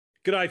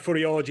G'day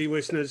Footyology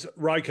listeners,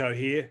 Roko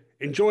here.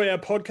 Enjoy our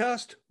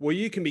podcast where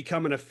you can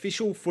become an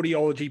official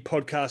Footyology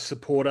podcast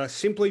supporter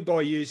simply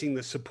by using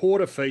the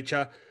supporter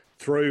feature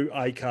through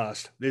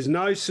Acast. There's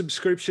no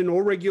subscription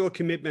or regular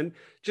commitment,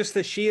 just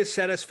the sheer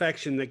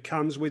satisfaction that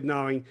comes with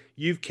knowing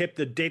you've kept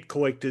the debt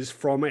collectors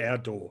from our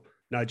door.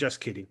 No,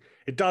 just kidding.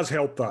 It does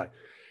help though.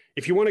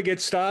 If you want to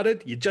get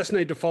started, you just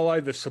need to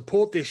follow the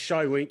support this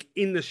show link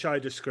in the show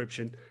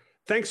description.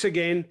 Thanks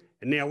again,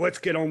 and now let's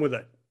get on with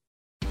it.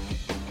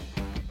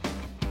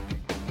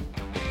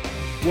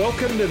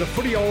 Welcome to the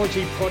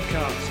Footyology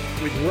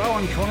podcast with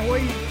Rowan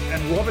Connolly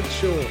and Robert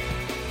Shaw.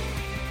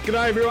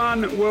 G'day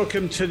everyone,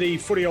 welcome to the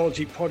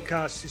Footyology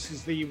podcast. This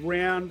is the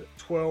round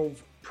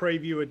 12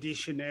 preview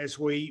edition as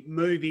we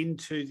move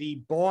into the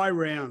bye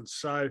round.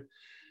 So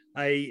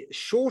a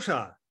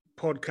shorter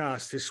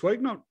podcast this week,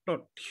 not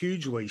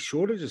hugely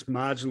shorter, just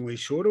marginally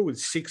shorter with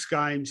 6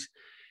 games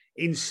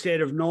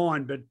instead of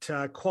 9,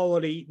 but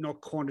quality,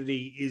 not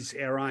quantity is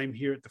our aim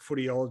here at the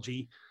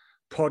Footyology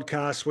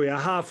podcast. We are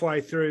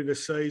halfway through the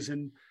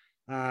season.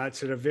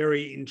 It's at a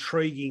very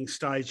intriguing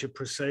stage of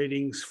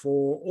proceedings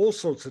for all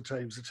sorts of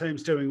teams. The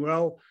team's doing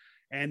well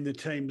and the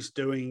team's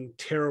doing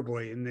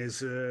terribly. And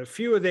there's a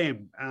few of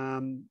them,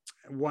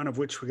 one of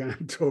which we're going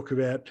to talk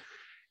about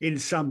in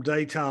some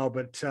detail,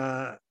 but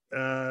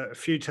a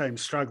few teams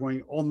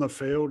struggling on the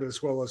field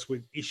as well as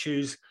with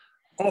issues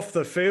off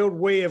the field.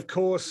 We, of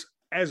course,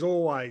 as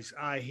always,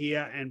 are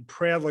here and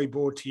proudly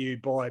brought to you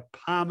by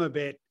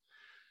PalmerBet,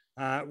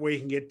 where you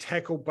can get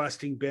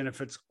tackle-busting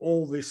benefits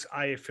all this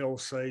AFL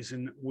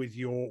season with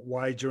your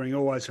wagering.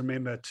 Always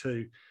remember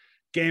to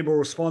gamble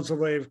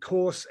responsibly, of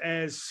course,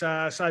 as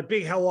say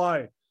big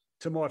hello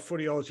to my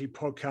Footyology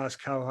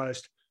podcast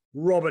co-host,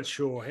 Robert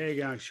Shaw. How are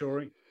you going,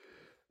 Shawry?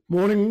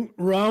 Morning,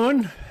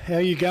 Rowan. How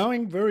are you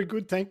going? Very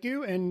good, thank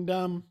you. And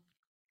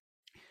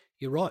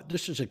you're right,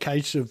 this is a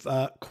case of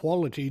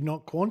quality,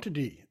 not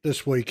quantity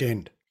this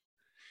weekend.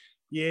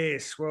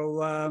 Yes,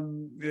 well,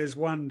 there's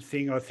one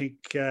thing I think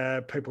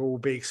people will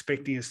be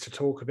expecting us to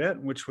talk about,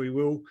 which we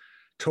will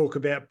talk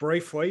about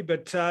briefly.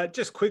 But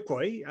just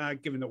quickly,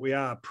 given that we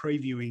are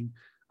previewing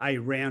a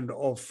round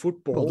of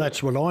football. Well,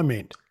 that's what I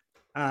meant.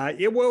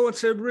 Well,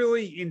 it's a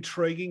really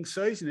intriguing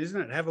season, isn't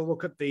it? Have a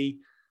look at the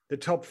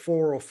top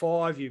 4 or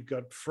 5. You've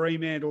got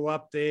Fremantle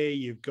up there.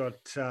 You've got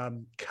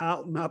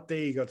Carlton up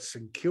there. You've got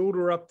St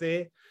Kilda up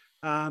there.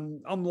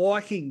 I'm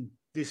liking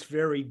this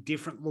very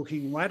different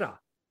looking ladder.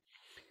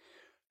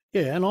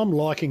 Yeah, and I'm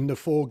liking the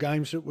 4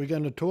 games that we're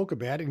going to talk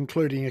about,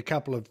 including a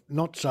couple of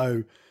not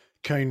so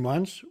keen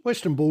ones.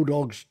 Western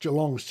Bulldogs,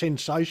 Geelong,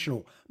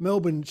 sensational.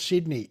 Melbourne,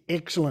 Sydney,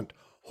 excellent.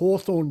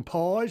 Hawthorn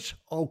Pies,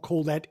 I'll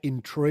call that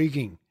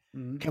intriguing.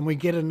 Can we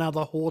get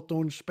another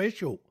Hawthorn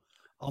special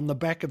on the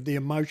back of the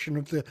emotion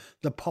of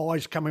the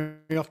Pies coming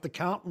off the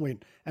Carlton win?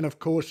 And, of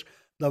course,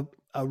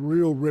 a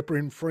real ripper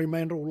in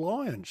Fremantle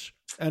Lions.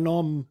 And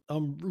I'm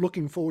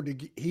looking forward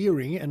to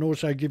hearing and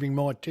also giving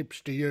my tips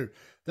to you.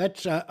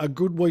 That's a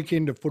good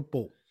weekend of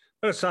football.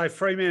 I've got to say,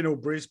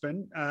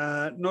 Fremantle-Brisbane,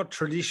 not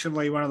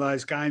traditionally one of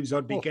those games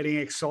I'd be getting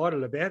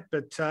excited about,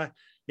 but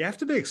you have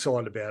to be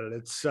excited about it.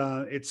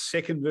 It's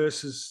second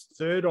versus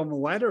third on the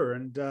ladder,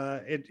 and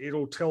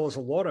it'll tell us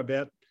a lot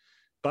about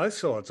both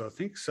sides, I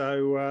think.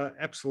 So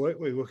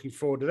absolutely looking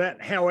forward to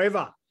that.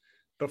 However,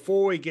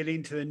 before we get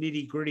into the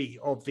nitty-gritty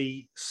of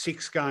the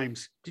 6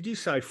 games, did you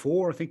say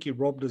 4? I think you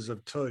robbed us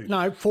of 2.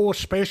 No, 4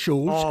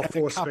 specials and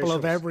 4 a couple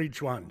of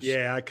average ones.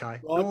 Yeah, okay.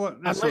 Right?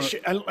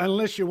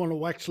 Unless you want to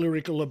wax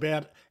lyrical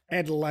about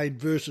Adelaide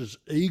versus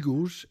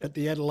Eagles at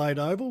the Adelaide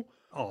Oval.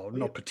 Oh,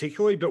 not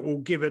particularly, but we'll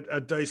give it a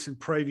decent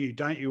preview.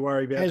 Don't you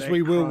worry about that. As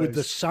we will with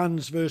the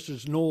Suns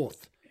versus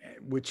North.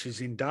 Which is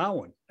in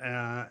Darwin. Is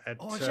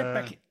that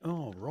back?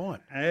 Right.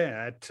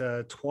 Yeah,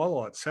 at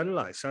Twilight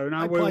Saturday. So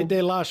no, they played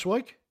there last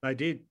week. They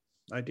did.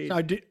 So I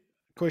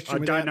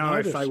don't know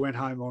if they went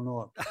home or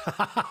not.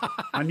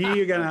 I knew you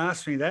were going to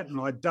ask me that, and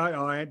I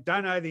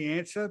don't know the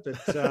answer.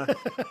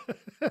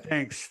 But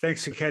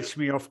thanks for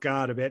catching me off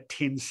guard about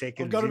 10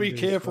 seconds. I've got to be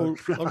careful.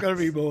 I've got to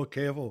be more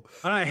careful.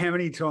 I don't know how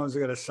many times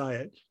I've got to say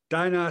it.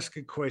 Don't ask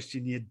a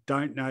question you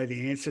don't know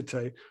the answer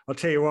to. I'll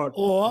tell you what.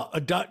 Or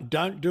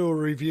don't do a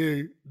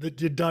review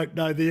that you don't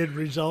know the end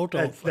result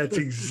of. That's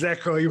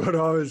exactly what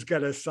I was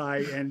going to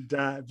say, and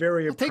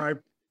very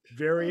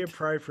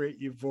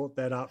appropriate you brought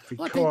that up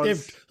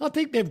because I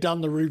think they've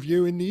done the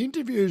review in the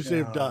interviews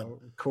they've done.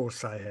 Of course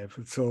they have.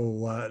 It's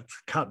all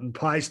it's cut and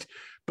paste,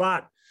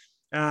 but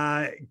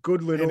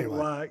good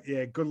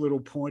little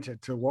pointer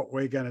to what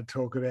we're going to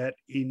talk about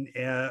in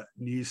our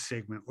news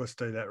segment. Let's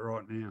do that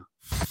right now.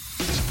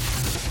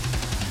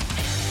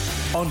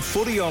 On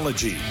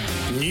Footyology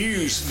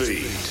News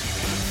Feed.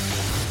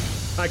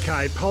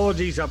 Okay,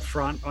 apologies up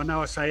front. I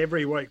know I say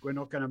every week we're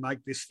not going to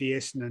make this the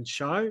Essendon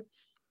show,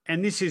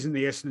 and this isn't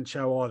the Essendon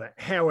show either.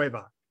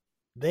 However,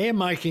 they're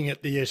making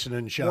it the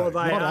Essendon show,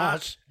 well, not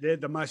us. They're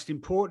the most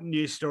important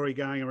news story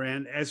going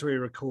around as we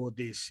record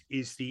this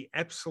is the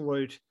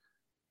absolute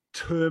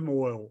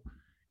turmoil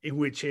in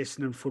which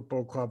Essendon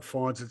Football Club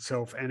finds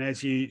itself, and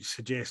as you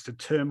suggest, a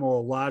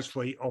turmoil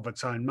largely of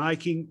its own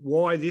making.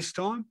 Why this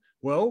time?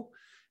 Well,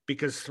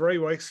 because 3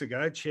 weeks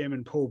ago,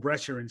 Chairman Paul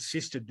Brasher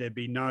insisted there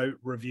be no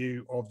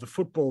review of the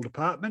football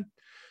department.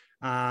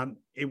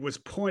 It was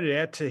pointed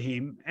out to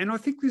him, and I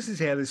think this is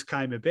how this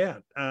came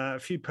about. A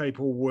few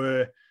people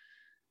were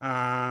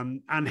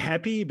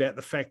unhappy about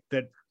the fact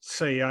that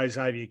CEO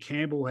Xavier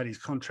Campbell had his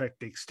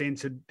contract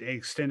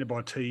extended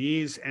by 2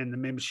 years, and the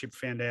membership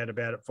found out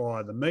about it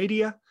via the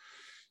media.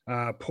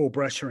 Paul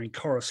Brasher, in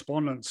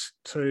correspondence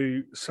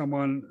to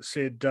someone,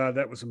 said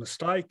that was a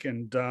mistake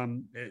and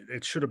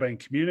it should have been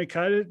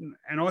communicated.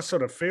 And I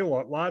sort of feel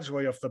like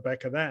largely off the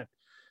back of that,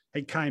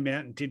 he came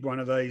out and did one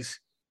of these,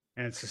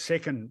 and it's the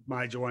second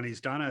major one he's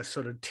done, a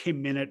sort of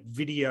 10-minute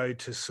video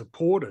to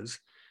supporters.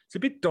 It's a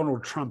bit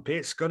Donald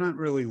Trump-esque. I don't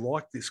really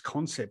like this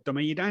concept. I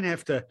mean, you don't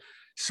have to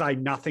say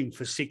nothing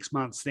for 6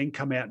 months, then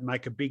come out and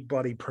make a big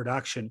bloody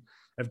production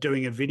of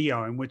doing a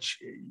video in which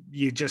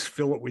you just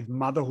fill it with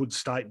motherhood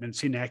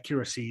statements,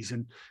 inaccuracies,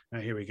 and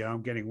here we go,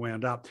 I'm getting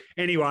wound up.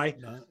 Anyway,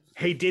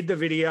 he did the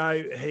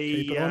video.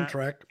 Keep it on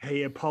track.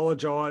 He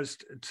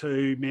apologised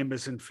to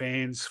members and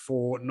fans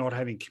for not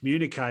having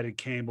communicated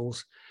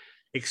Campbell's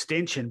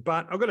extension.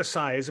 But I've got to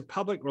say, as a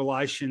public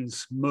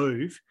relations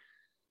move,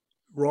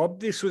 Rob,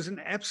 this was an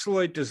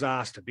absolute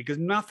disaster because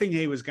nothing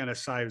he was going to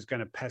say was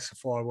going to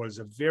pacify what is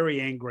a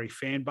very angry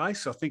fan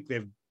base. I think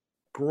they've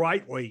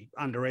greatly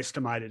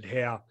underestimated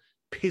how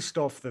pissed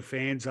off the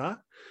fans are.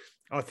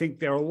 I think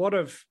there are a lot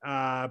of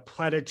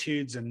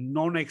platitudes and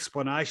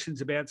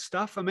non-explanations about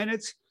stuff. I mean,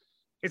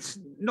 it's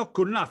not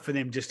good enough for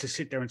them just to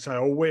sit there and say,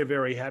 oh, we're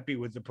very happy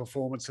with the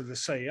performance of the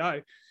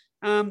CEO.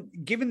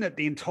 Given that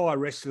the entire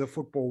rest of the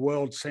football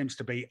world seems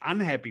to be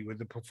unhappy with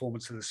the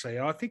performance of the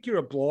CEO, I think you're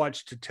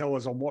obliged to tell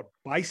us on what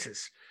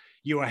basis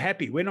you are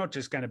happy. We're not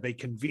just going to be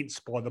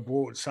convinced by the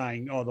board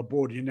saying, oh, the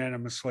board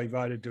unanimously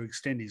voted to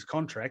extend his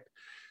contract.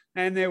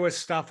 And there was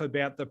stuff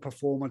about the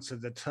performance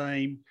of the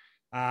team.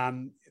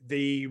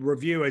 The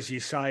review, as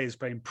you say, has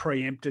been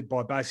preempted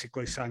by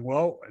basically saying,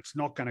 well, it's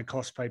not going to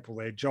cost people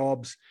their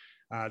jobs.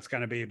 It's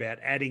going to be about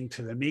adding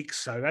to the mix.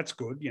 So that's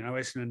good. You know,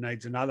 Essendon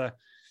needs another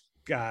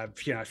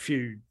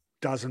few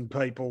dozen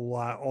people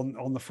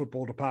on the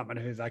football department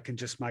who they can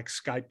just make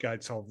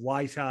scapegoats of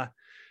later.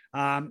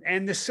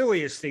 And the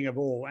silliest thing of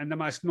all, and the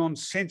most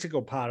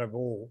nonsensical part of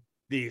all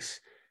this,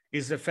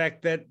 is the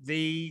fact that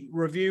the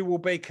review will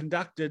be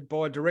conducted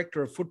by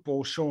Director of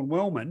Football, Sean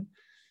Wellman,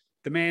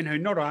 the man who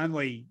not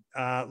only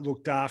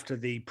looked after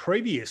the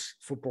previous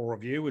football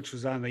review, which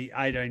was only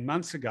 18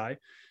 months ago,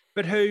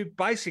 but who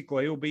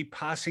basically will be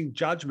passing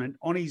judgment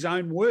on his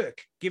own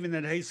work, given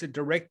that he's the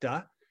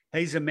director.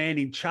 He's a man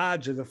in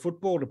charge of the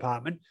football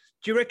department.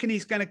 Do you reckon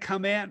he's going to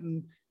come out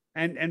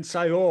and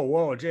say, oh,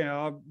 well, you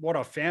know, what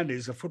I found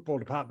is the football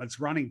department's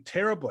running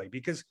terribly?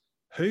 Because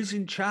who's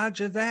in charge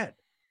of that?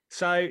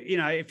 So, you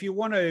know, if you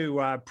want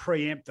to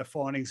preempt the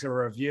findings of a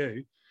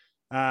review,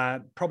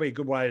 probably a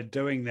good way of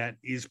doing that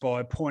is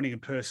by appointing a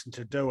person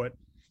to do it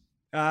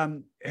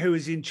who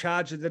is in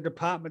charge of the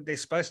department they're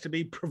supposed to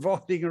be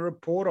providing a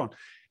report on.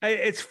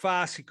 It's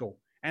farcical.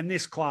 And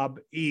this club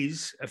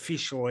is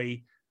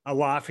officially a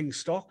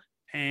laughingstock.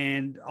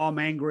 And I'm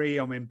angry,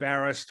 I'm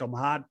embarrassed, I'm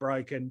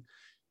heartbroken,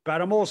 but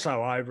I'm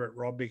also over it,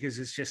 Rob, because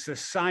it's just the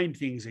same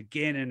things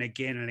again and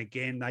again and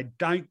again. They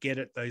don't get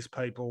it, these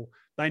people.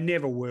 They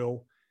never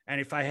will. And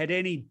if they had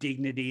any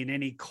dignity and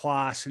any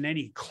class and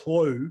any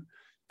clue,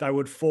 they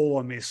would fall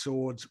on their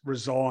swords,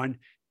 resign,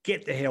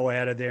 get the hell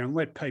out of there and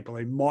let people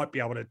who might be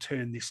able to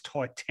turn this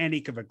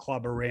Titanic of a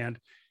club around,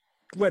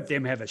 let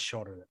them have a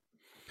shot at it.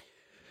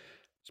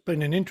 It's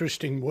been an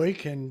interesting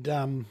week and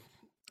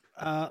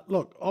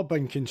look, I've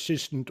been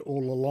consistent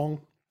all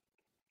along.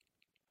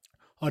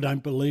 I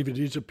don't believe it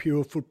is a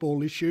pure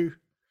football issue.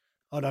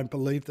 I don't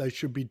believe they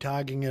should be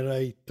targeting at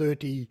a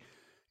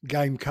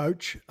 30-game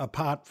coach,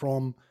 apart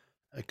from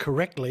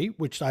correctly,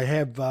 which they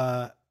have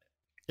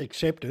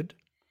accepted,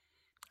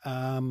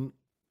 the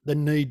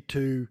need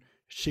to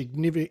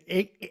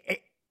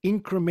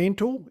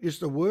incremental is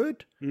the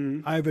word,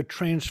 over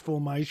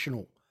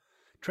transformational.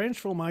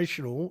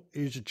 Transformational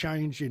is a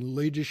change in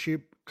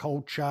leadership,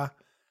 culture,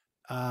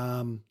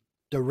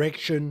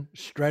 direction,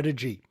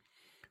 strategy,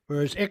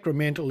 whereas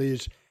incremental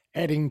is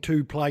adding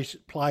two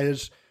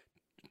players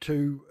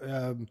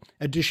to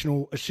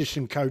additional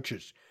assistant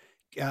coaches.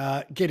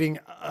 Getting,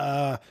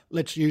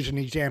 let's use an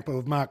example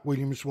of Mark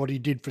Williams, what he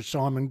did for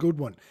Simon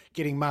Goodwin,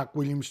 getting Mark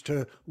Williams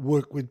to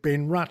work with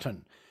Ben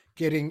Rutten,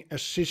 getting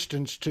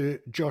assistance to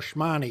Josh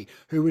Marnie,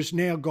 who has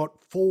now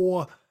got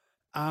 4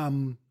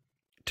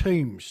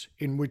 teams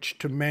in which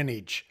to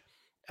manage.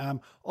 I've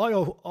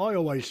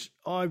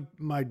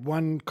made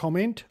one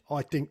comment.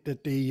 I think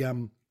that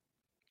the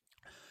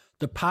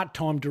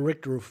part-time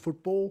director of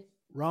football,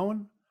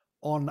 Rowan,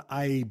 on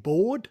a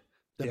board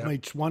that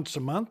meets once a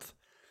month,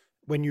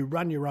 when you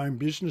run your own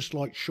business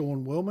like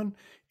Sean Wellman,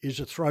 is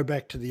a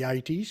throwback to the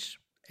 80s,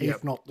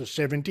 if not the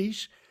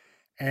 70s,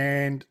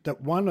 and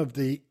that one of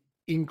the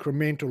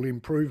incremental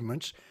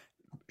improvements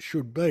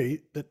should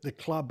be that the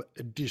club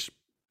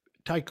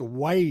take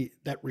away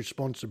that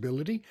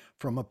responsibility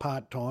from a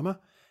part-timer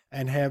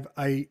and have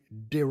a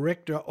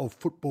director of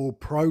football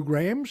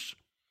programs,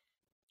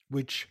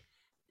 which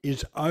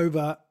is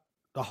over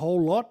the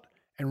whole lot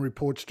and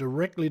reports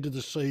directly to the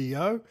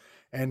CEO,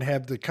 and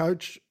have the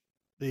coach,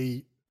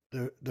 the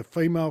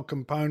female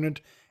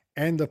component,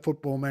 and the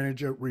football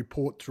manager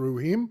report through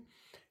him.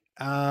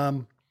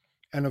 And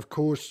of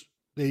course,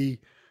 the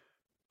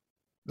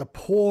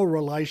poor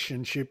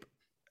relations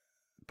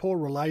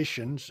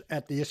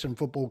at the Essendon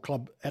Football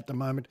Club at the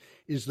moment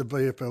is the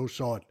VFL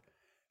side.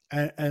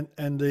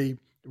 And the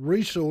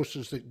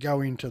resources that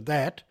go into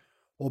that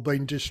or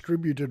being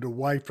distributed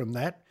away from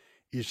that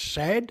is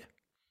sad.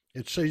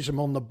 It sees them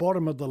on the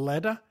bottom of the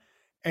ladder.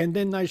 And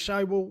then they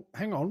say, well,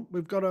 hang on,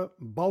 we've got to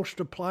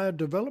bolster player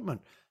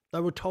development. They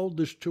were told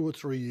this 2 or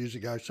 3 years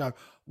ago. So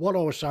what I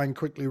was saying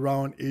quickly,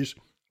 Rowan, is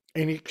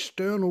an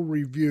external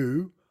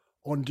review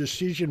on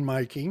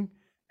decision-making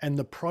and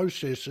the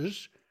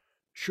processes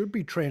should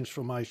be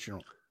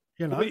transformational.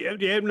 You know?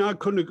 Yeah, no, I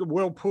couldn't have,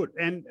 well put.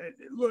 And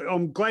look,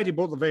 I'm glad you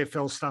brought the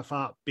VFL stuff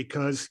up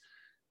because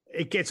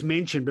it gets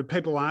mentioned, but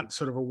people aren't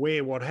sort of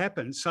aware what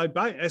happened. So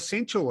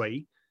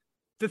essentially,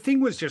 the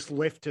thing was just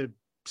left to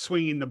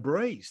swing in the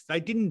breeze. They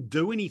didn't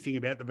do anything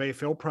about the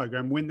VFL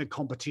program when the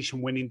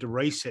competition went into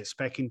recess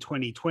back in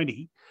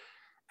 2020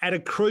 at a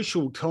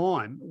crucial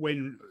time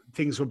when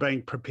things were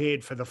being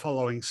prepared for the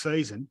following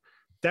season.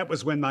 That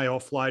was when they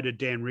offloaded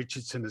Dan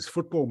Richardson as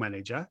football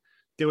manager.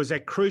 There was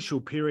that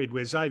crucial period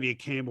where Xavier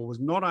Campbell was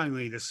not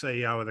only the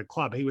CEO of the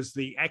club, he was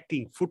the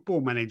acting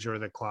football manager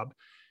of the club.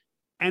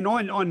 And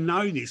I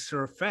know this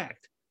for a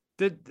fact,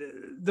 that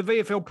the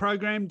VFL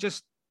program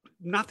just,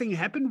 nothing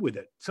happened with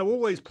it. So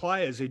all these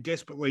players who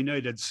desperately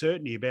needed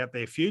certainty about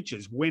their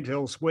futures went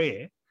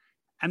elsewhere.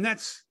 And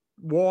that's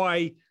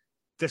why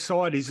the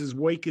side is as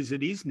weak as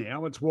it is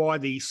now. It's why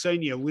the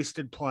senior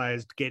listed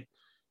players get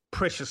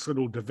precious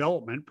little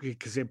development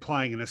because they're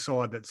playing in a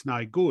side that's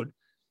no good.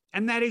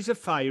 And that is a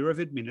failure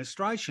of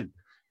administration.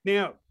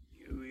 Now,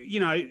 you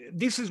know,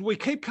 we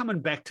keep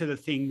coming back to the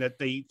thing that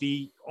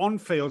the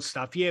on-field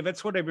stuff, yeah,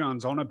 that's what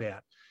everyone's on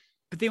about.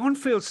 But the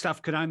on-field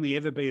stuff could only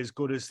ever be as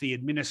good as the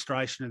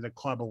administration of the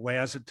club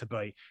allows it to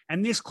be.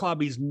 And this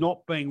club is not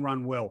being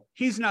run well.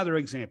 Here's another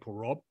example,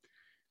 Rob.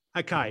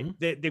 Okay,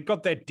 they've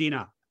got that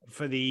dinner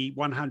for the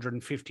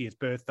 150th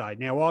birthday.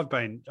 Now, I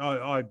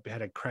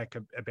had a crack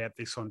about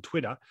this on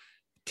Twitter.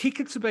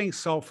 Tickets are being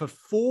sold for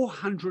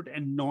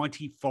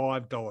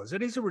 $495.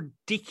 It is a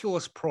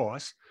ridiculous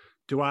price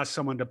to ask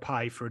someone to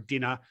pay for a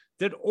dinner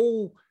that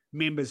all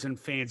members and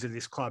fans of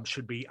this club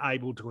should be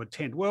able to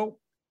attend. Well,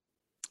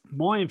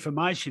 my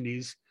information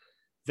is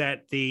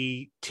that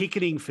the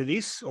ticketing for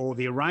this or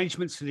the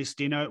arrangements for this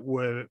dinner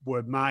were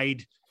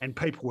made and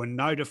people were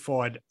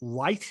notified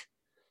late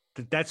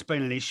that's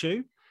been an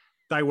issue.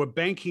 They were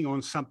banking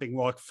on something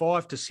like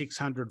 500 to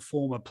 600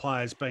 former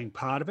players being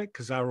part of it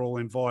because they were all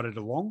invited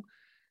along.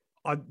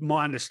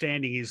 My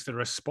understanding is the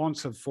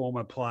response of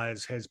former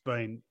players has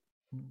been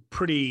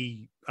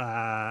pretty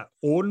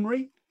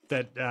ordinary,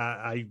 that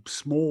a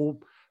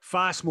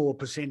far smaller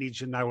percentage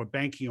than they were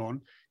banking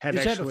on have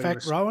actually... Is that a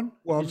fact, Rowan?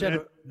 Well,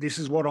 this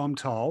is what I'm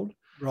told.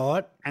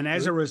 Right. And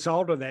as a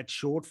result of that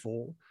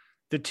shortfall,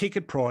 the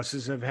ticket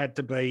prices have had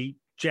to be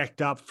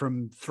jacked up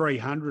from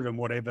 300 and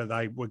whatever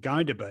they were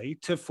going to be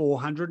to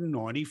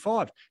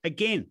 495.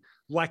 Again,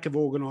 lack of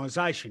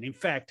organisation. In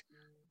fact,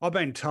 I've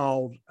been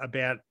told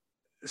about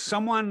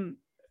someone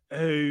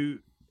who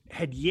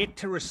had yet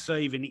to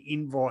receive an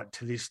invite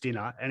to this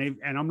dinner, and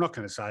I'm not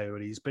going to say who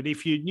it is, but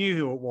if you knew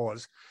who it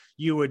was,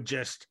 you'd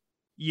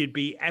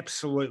be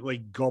absolutely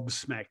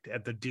gobsmacked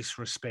at the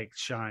disrespect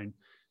shown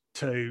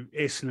to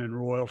Essendon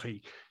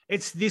royalty.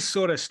 It's this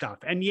sort of stuff.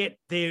 And yet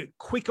they're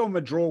quick on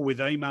the draw with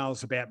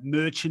emails about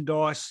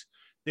merchandise.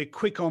 They're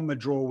quick on the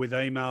draw with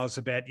emails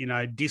about,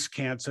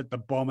 discounts at the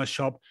bomber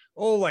shop,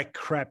 all that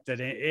crap that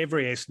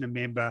every Essendon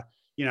member,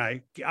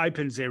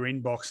 opens their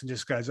inbox and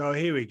just goes, oh,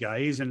 here we go.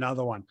 Here's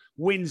another one.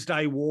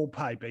 Wednesday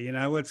wallpaper,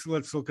 let's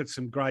look at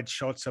some great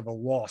shots of a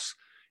loss.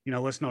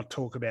 Let's not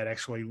talk about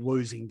actually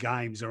losing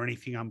games or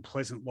anything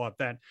unpleasant like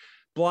that.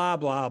 Blah,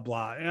 blah,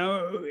 blah.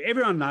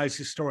 Everyone knows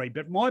this story.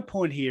 But my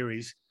point here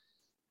is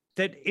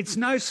that it's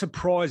no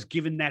surprise,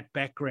 given that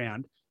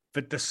background,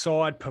 that the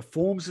side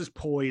performs as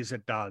poorly as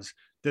it does,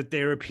 that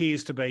there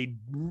appears to be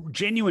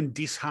genuine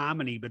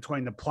disharmony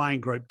between the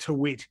playing group, to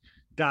wit,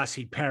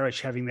 Darcy Parish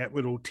having that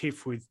little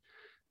tiff with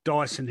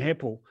Dyson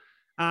Heppel.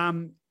 I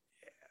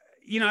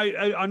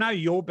know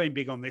you've been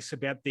big on this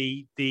about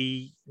the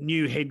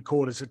new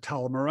headquarters at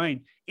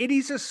Tullamarine. It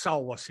is a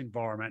soulless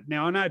environment.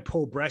 Now, I know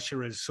Paul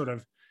Brasher has sort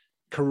of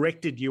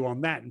corrected you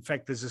on that. In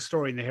fact, there's a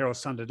story in the Herald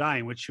Sun today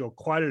in which you're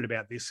quoted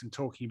about this and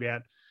talking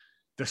about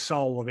the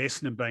soul of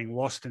Essendon being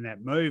lost in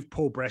that move.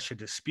 Paul Brasher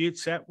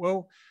disputes that.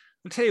 Well,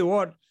 I'll tell you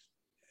what,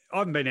 I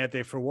haven't been out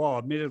there for a while,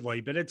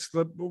 admittedly, but it's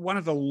one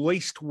of the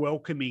least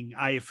welcoming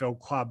AFL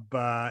club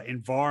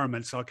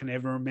environments I can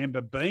ever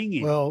remember being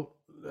in. Well,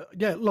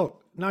 yeah,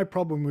 look, no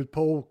problem with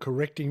Paul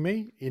correcting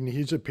me in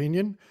his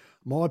opinion.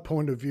 My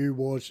point of view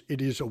was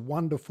it is a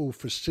wonderful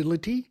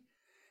facility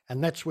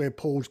And that's where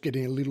Paul's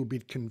getting a little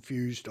bit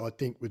confused, I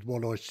think, with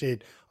what I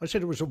said. I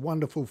said it was a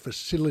wonderful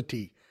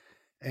facility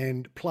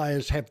and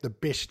players have the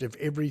best of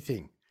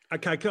everything.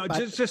 Okay,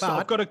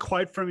 I've got a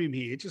quote from him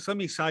here. Just let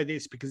me say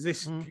this, because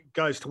this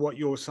goes to what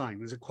you're saying.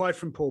 There's a quote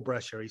from Paul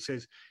Brasher. He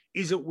says,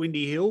 "Is it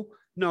Windy Hill?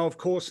 No, of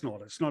course not.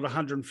 It's not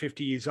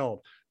 150 years old.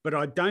 But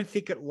I don't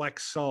think it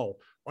lacks soul.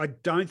 I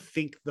don't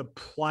think the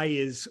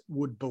players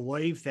would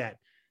believe that."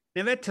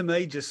 Now, that to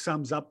me just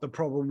sums up the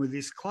problem with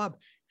this club.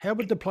 How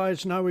would the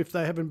players know if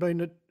they haven't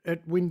been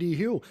at Windy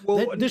Hill?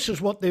 Well, this is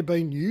what they've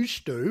been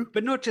used to.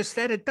 But not just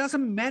that. It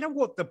doesn't matter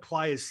what the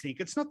players think.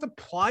 It's not the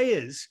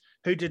players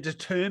who to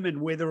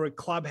determine whether a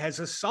club has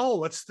a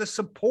soul. It's the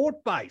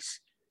support base.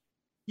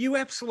 You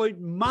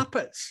absolute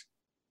muppets.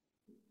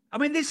 I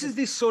mean, this is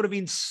this sort of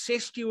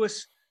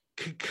incestuous,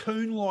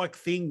 cocoon-like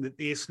thing that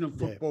the Essendon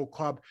Football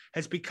Club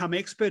has become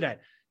expert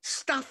at.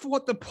 Stuff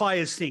what the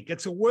players think.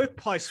 It's a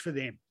workplace for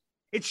them.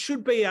 It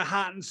should be a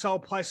heart and soul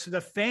place for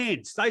the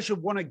fans. They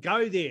should want to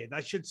go there.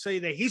 They should see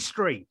the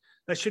history.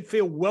 They should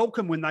feel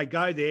welcome when they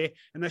go there,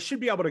 and they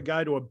should be able to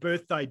go to a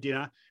birthday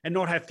dinner and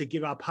not have to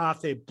give up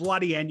half their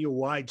bloody annual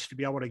wage to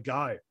be able to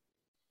go.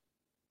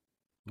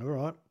 All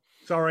right.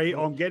 Sorry,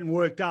 I'm getting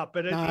worked up,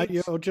 but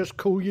I'll just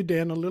cool you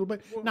down a little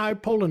bit. No,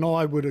 Paul and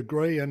I would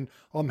agree, and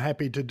I'm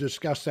happy to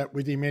discuss that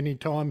with him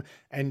anytime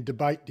and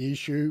debate the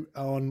issue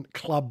on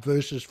club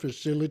versus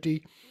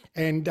facility.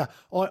 And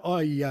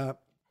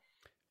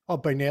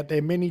I've been out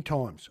there many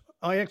times.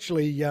 I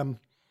actually,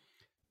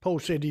 Paul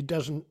said he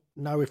doesn't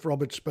know if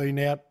Robert's been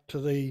out to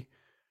the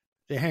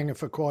hangar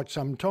for quite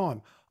some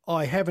time.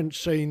 I haven't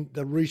seen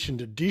the recent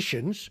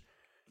additions,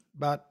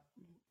 but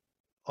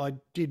I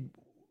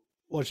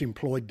was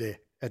employed there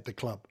at the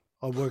club.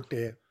 I worked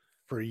there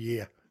for a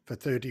year, for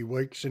 30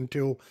 weeks,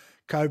 until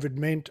COVID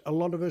meant a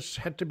lot of us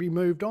had to be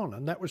moved on,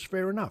 and that was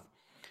fair enough.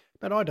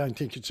 But I don't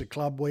think it's a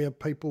club where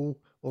people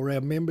or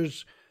our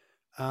members,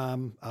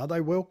 are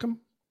they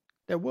welcome?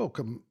 They're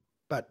welcome,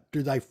 but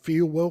do they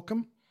feel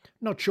welcome?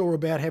 Not sure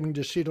about having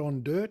to sit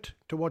on dirt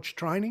to watch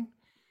training.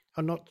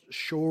 I'm not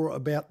sure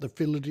about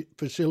the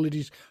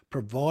facilities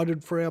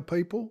provided for our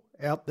people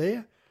out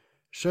there.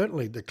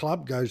 Certainly the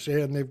club goes there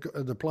and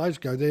the players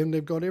go there and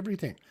they've got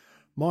everything.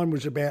 Mine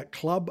was about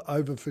club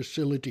over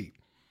facility,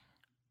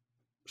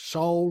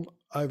 soul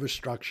over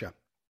structure.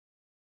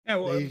 Yeah,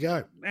 well, there you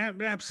go.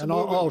 Absolutely.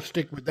 And I'll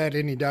stick with that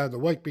any day of the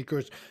week,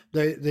 because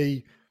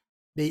the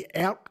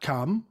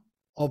outcome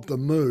of the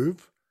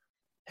move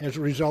has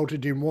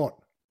resulted in what?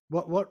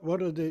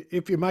 What are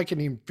if you make an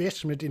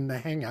investment in the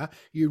hangar,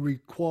 you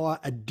require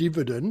a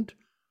dividend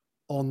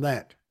on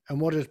that. And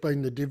what has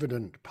been the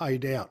dividend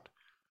paid out?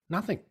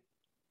 Nothing.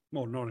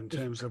 Well, not in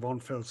terms of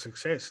on-field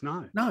success,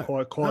 no. No.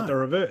 Quite the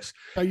reverse.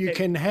 So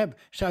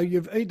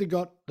you've either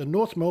got the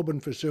North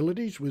Melbourne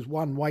facilities with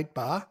one weight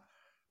bar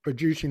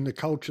producing the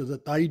culture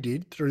that they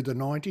did through the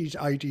 90s,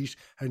 80s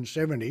and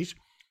 70s,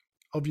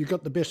 or you've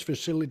got the best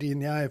facility in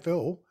the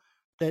AFL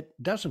that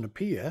doesn't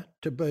appear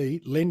to be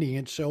lending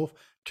itself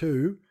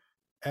to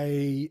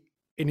an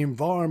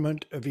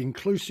environment of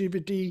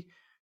inclusivity,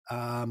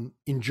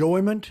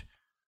 enjoyment,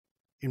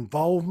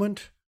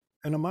 involvement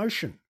and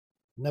emotion.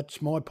 And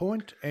that's my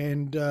point.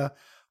 And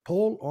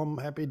Paul, I'm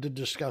happy to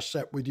discuss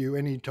that with you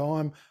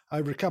anytime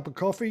over a cup of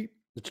coffee.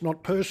 It's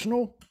not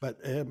personal, but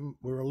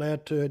we're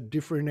allowed to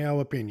differ in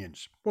our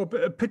opinions. Well,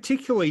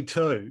 particularly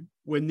too,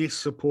 when this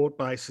support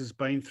base has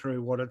been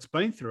through what it's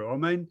been through. I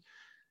mean,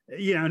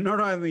 you know, not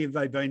only have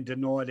they been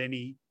denied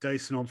any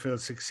decent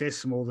on-field success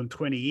for more than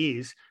 20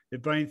 years,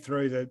 they've been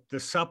through the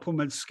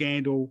supplement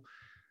scandal.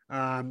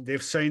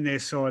 They've seen their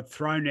side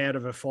thrown out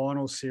of a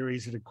final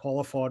series that had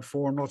qualified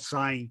for. I'm not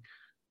saying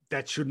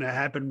that shouldn't have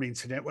happened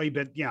incidentally,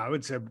 but, you know,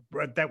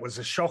 that was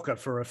a shocker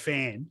for a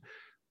fan.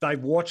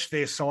 They've watched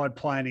their side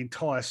play an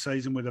entire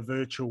season with a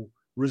virtual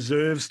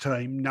reserves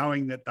team,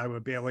 knowing that they were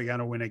barely going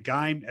to win a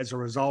game as a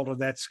result of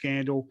that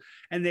scandal.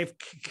 And they've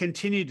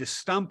continued to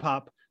stump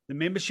up. The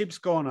membership's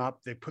gone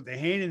up. They've put their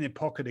hand in their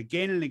pocket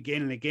again and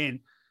again and again.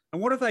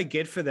 And what do they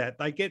get for that?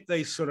 They get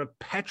these sort of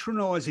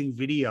patronising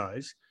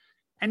videos.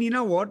 And you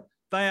know what?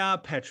 They are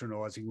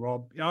patronising,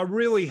 Rob. You know, I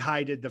really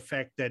hated the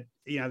fact that,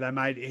 you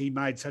know, he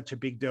made such a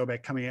big deal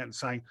about coming out and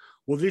saying,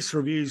 well, this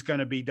review is going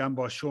to be done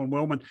by Sean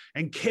Wellman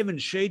and Kevin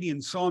Sheedy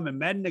and Simon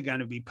Madden are going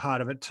to be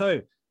part of it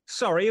too.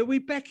 Sorry, are we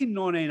back in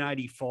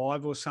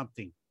 1985 or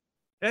something?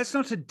 That's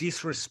not to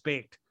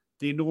disrespect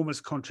the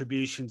enormous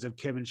contributions of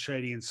Kevin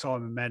Sheedy and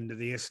Simon Madden to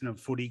the Essendon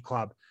Footy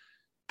Club.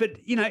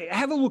 But, you know,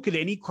 have a look at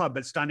any club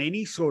that's done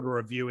any sort of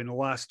review in the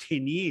last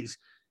 10 years.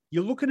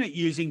 You're looking at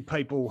using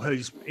people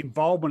whose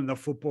involvement in the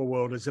football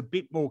world is a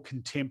bit more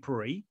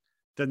contemporary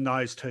than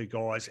those two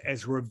guys,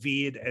 as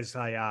revered as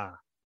they are.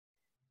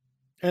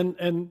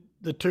 And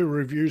the two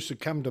reviews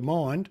that come to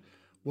mind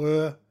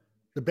were,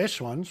 the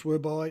best ones were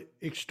by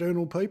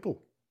external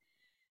people.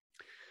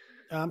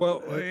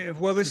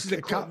 This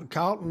is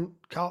Carlton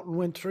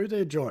went through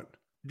their joint.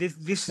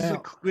 This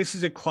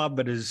is a club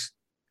that has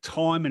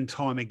time and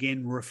time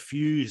again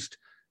refused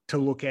to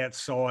look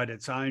outside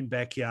its own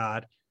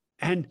backyard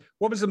And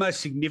what was the most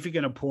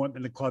significant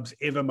appointment the club's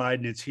ever made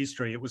in its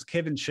history? It was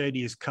Kevin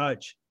Sheedy as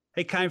coach.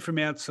 He came from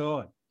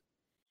outside.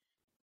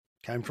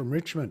 Came from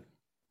Richmond.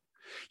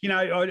 You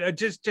know, I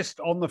just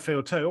on the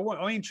field too,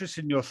 I'm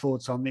interested in your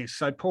thoughts on this.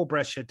 So Paul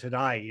Brasher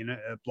today, in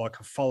like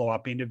a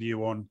follow-up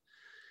interview on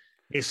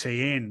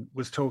SEN,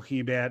 was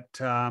talking about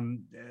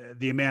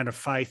the amount of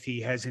faith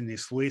he has in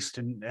this list,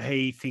 and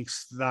he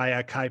thinks they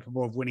are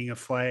capable of winning a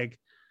flag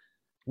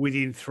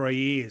within 3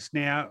 years.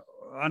 Now,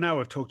 I know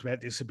we've talked about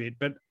this a bit,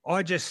 but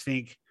I just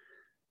think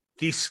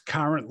this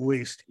current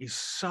list is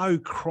so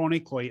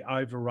chronically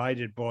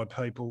overrated by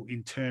people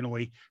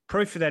internally.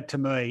 Proof of that to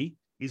me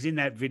is in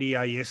that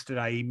video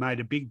yesterday. He made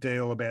a big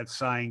deal about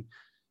saying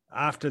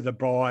after the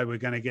bye, we're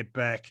going to get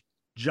back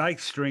Jake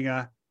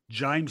Stringer,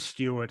 James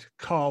Stewart,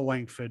 Kyle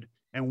Langford,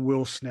 and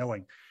Will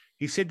Snelling.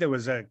 He said there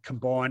was a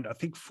combined, I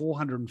think,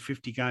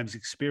 450 games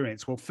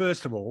experience. Well,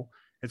 first of all,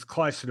 it's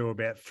closer to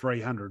about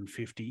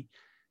 350.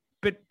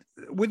 But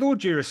with all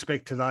due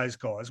respect to those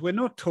guys, we're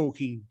not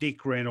talking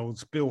Dick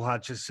Reynolds, Bill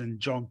Hutchison,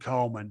 John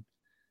Coleman,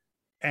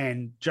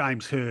 and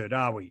James Hird,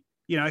 are we?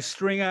 You know,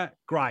 Stringer,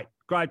 great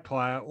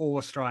player,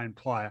 all-Australian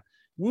player.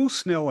 Will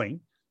Snelling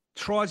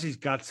tries his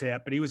guts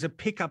out, but he was a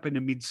pickup in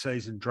the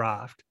mid-season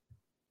draft.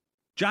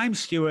 James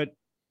Stewart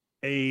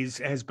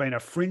has been a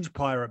fringe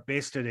player at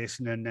best at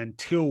Essendon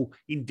until,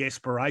 in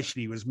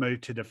desperation, he was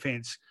moved to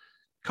defence.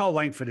 Cole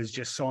Langford has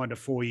just signed a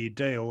 4-year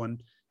deal,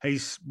 and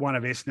he's one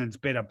of Essendon's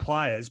better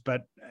players.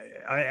 But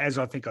as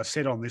I think I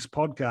said on this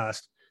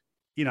podcast,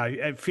 you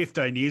know,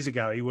 15 years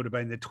ago, he would have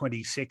been the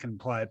 22nd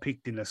player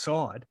picked in the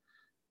side.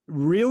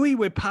 Really?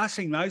 We're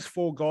passing those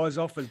 4 guys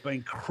off as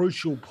being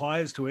crucial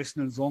players to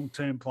Essendon's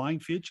long-term playing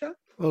future?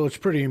 Well, it's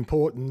pretty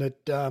important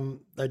that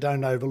they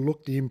don't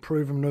overlook the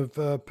improvement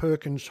of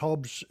Perkins,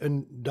 Hobbs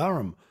and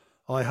Durham.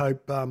 I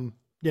hope,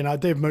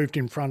 they've moved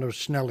in front of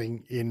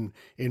Snelling in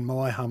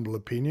my humble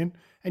opinion.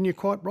 And you're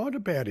quite right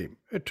about him.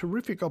 A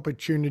terrific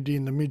opportunity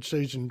in the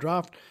mid-season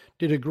draft.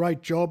 Did a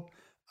great job.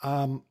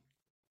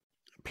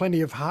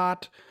 Plenty of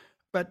heart.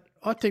 But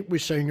I think we're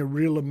seeing a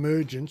real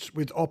emergence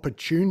with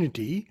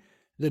opportunity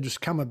that has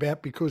come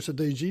about because of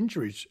these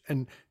injuries.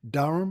 And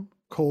Durham,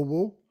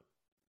 Caldwell,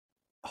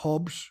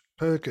 Hobbs,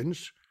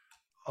 Perkins,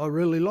 I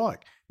really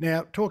like.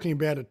 Now, talking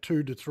about a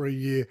 2 to 3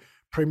 year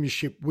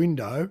premiership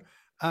window,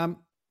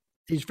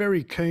 he's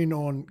very keen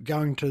on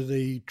going to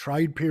the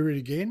trade period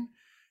again.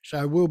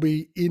 So we'll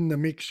be in the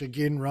mix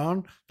again,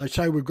 Ron. They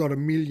say we've got $1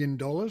 million.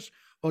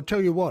 I'll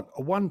tell you what,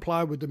 a one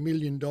player with $1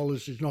 million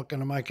is not going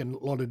to make a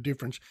lot of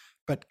difference.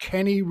 But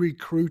canny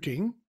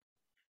recruiting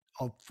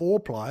of 4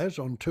 players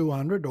on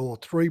 200 or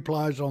 3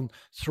 players on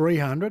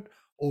 300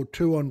 or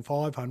 2 on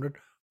 500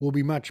 will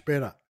be much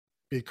better.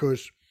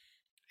 Because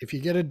if you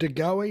get a De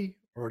Goey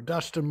or a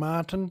Dustin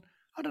Martin,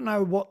 I don't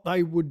know what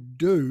they would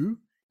do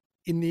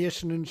in the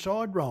Essendon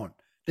side, Ron.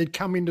 They'd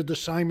come into the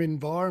same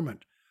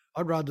environment.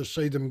 I'd rather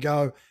see them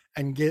go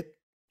and get,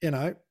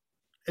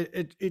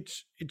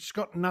 it's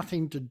got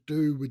nothing to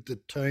do with the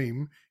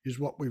team, is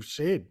what we've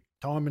said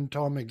time and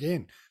time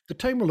again. The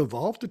team will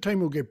evolve. The team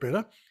will get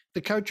better.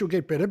 The coach will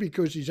get better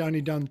because he's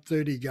only done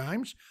 30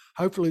 games.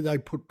 Hopefully they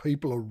put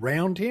people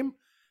around him,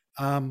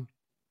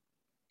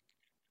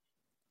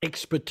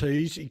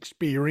 expertise,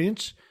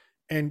 experience,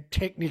 and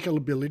technical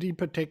ability,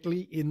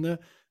 particularly in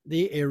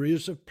the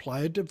areas of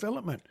player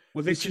development,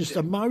 well, this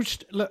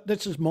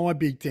is my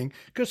big thing,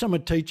 because I'm a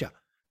teacher,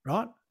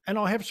 right? And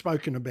I have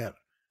spoken about it.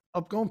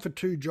 I've gone for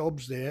 2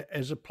 jobs there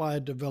as a player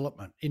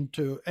development and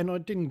I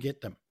didn't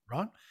get them,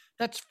 right?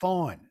 That's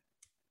fine.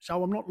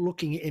 So I'm not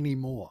looking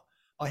anymore.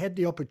 I had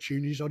the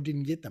opportunities, I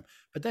didn't get them,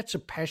 but that's a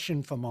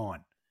passion for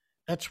mine.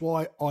 That's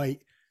why I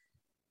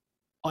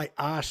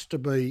asked to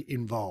be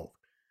involved.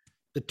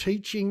 The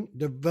teaching,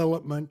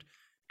 development,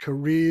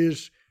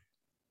 careers,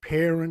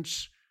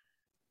 parents,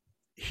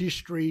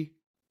 history,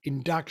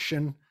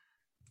 induction.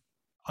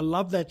 I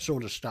love that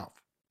sort of stuff,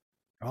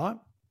 right?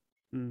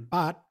 Mm.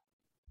 But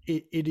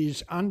it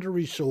is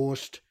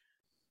under-resourced.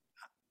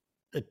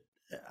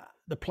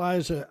 The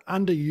players are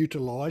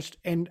underutilised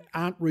and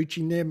aren't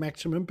reaching their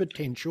maximum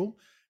potential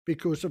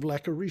because of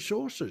lack of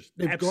resources.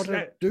 They've got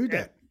to do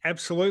that.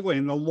 Absolutely.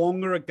 And the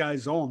longer it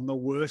goes on, the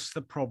worse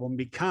the problem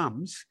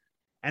becomes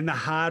and the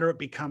harder it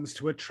becomes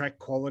to attract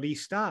quality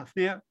staff.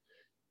 Now,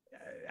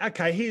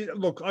 okay,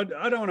 look, I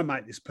don't want to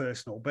make this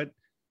personal, but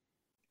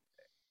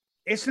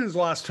Essendon's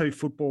last 2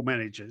 football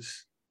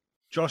managers,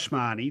 Josh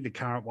Marnie, the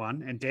current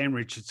one, and Dan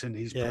Richardson,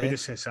 his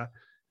predecessor,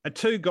 are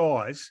 2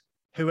 guys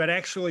who had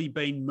actually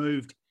been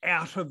moved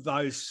out of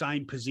those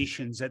same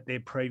positions at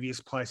their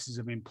previous places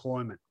of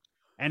employment.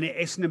 And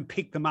Essendon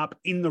picked them up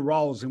in the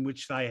roles in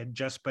which they had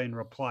just been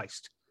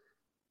replaced.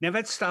 Now,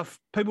 that stuff,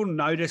 people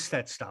notice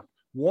that stuff.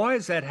 Why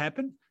has that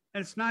happened?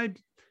 And it's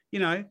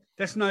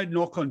that's no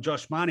knock on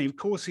Josh Marnie. Of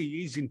course,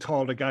 he is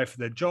entitled to go for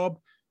the job.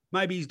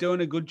 Maybe he's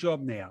doing a good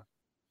job now.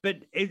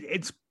 But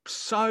it's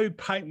so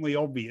patently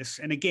obvious.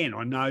 And again,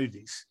 I know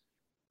this.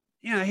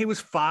 He was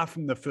far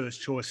from the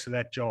first choice for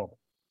that job.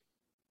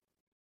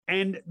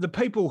 And the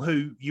people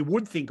who you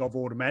would think of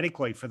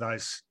automatically for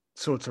those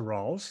sorts of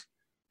roles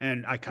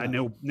and okay,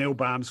 Neil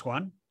Barnes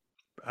one,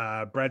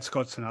 Brad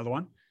Scott's another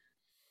one.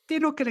 They're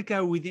not going to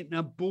go within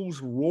a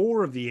bull's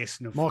roar of the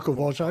Essendon. Michael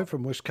Vozzo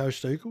from West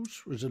Coast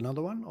Eagles was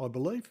another one, I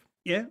believe.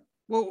 Yeah.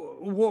 Well,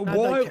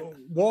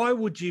 why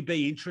would you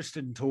be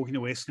interested in talking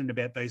to Essendon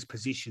about these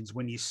positions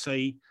when you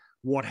see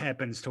what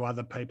happens to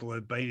other people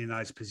who've been in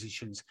those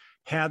positions,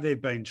 how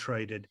they've been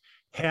treated,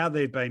 how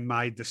they've been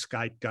made the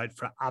scapegoat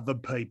for other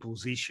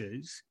people's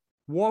issues?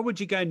 Why would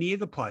you go near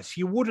the place?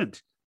 You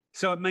wouldn't.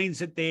 So it means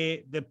that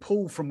the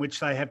pool from which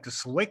they have to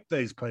select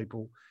these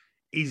people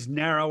is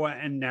narrower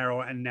and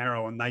narrower and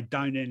narrower, and they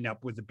don't end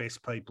up with the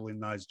best people in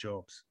those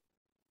jobs.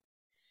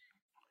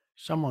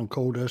 Someone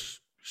called us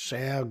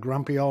sour,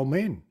 grumpy old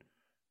men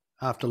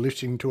after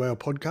listening to our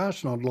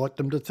podcast, and I'd like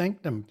them to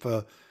thank them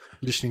for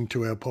listening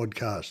to our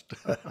podcast.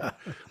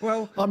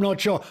 Well, I'm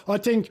not sure. I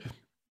think...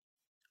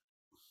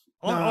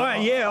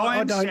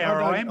 I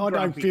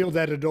don't feel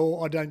that at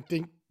all. I don't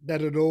think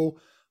that at all.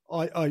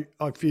 I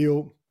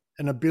feel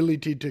an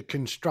ability to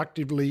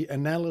constructively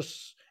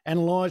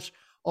analyse.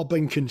 I've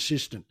been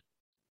consistent.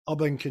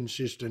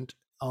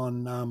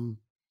 On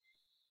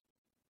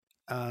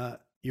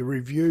you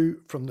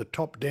review from the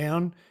top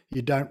down,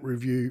 you don't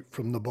review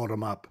from the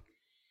bottom up.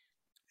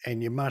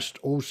 And you must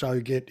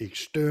also get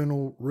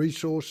external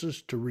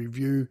resources to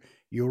review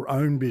your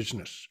own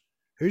business.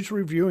 Who's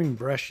reviewing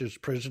Brash's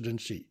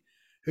presidency?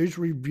 Who's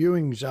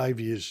reviewing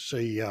Xavier's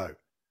CEO?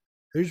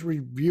 Who's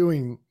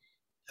reviewing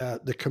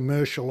the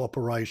commercial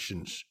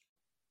operations?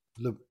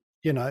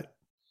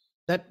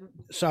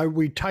 So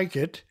we take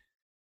it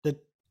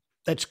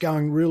that's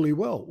going really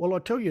well. Well, I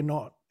tell you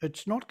not,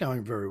 it's not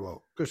going very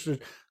well, because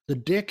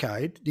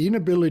the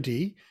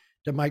inability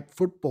to make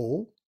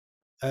football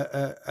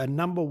a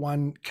number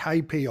one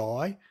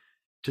KPI,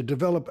 to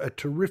develop a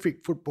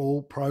terrific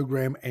football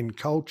program and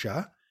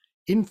culture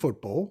in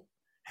football,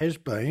 has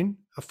been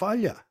a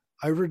failure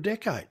over a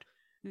decade.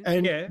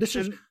 And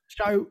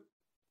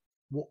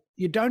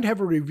you don't have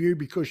a review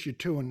because you're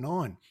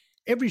 2-9.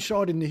 Every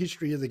side in the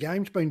history of the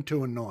game's been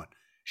 2-9.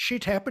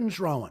 Shit happens,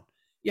 Rowan.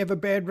 You have a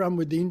bad run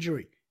with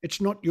injury. It's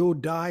not your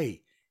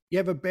day. You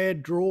have a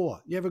bad draw.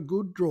 You have a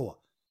good draw.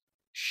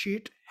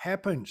 Shit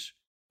happens.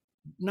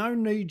 No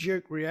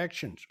knee-jerk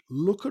reactions.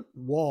 Look at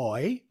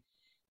why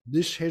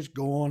this has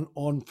gone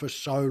on for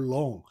so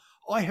long.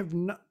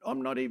 I'm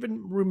not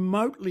even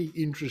remotely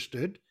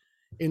interested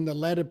in the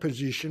ladder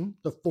position,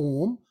 the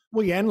form.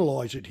 We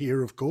analyse it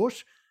here, of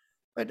course,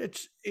 but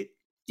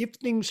if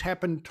things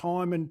happen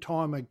time and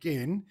time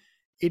again,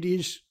 it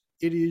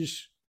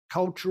is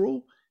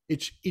cultural,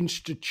 it's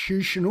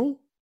institutional,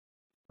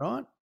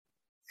 right?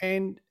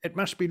 And it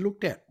must be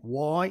looked at.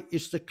 Why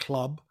is the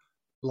club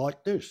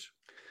like this?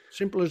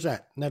 Simple as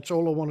that. And that's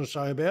all I want to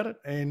say about it.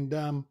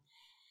 And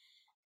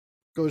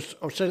because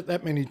I've said it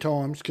that many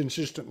times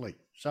consistently.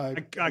 So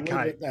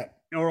okay, that.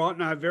 All right.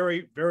 No,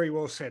 very, very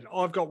well said.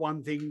 I've got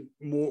one thing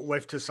more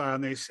left to say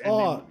on this.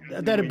 And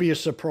that'd be a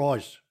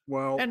surprise.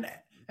 Well,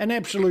 an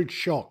absolute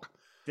shock.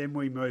 Then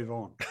we move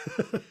on.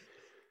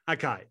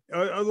 Okay.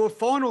 The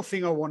final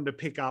thing I wanted to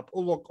pick up.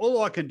 Look,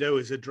 all I can do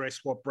is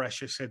address what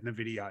Brasher said in the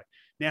video.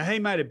 Now, he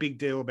made a big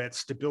deal about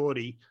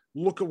stability.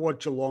 Look at what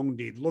Geelong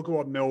did. Look at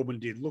what Melbourne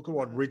did. Look at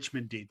what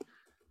Richmond did.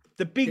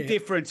 The big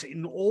difference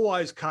in all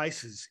those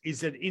cases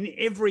is that in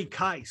every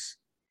case,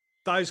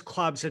 those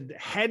clubs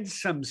had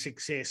some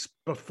success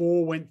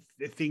before when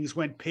things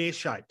went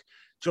pear-shaped.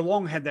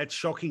 Geelong had that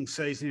shocking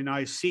season in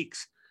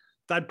 2006.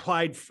 They'd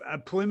played a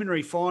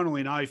preliminary final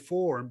in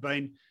 2004 and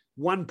been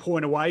 1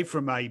 point away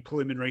from a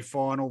preliminary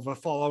final the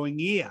following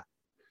year.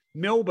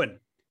 Melbourne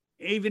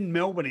in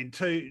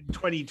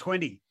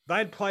 2020, they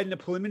had played in the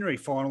preliminary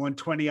final in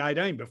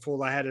 2018 before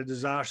they had a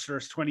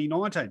disastrous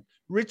 2019.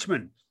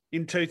 Richmond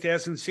in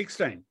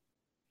 2016.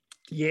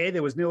 Yeah,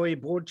 there was nearly a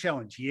board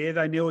challenge. Yeah,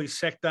 they nearly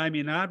sacked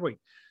Damien Hardwick.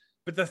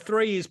 But the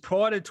 3 years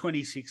prior to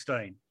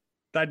 2016,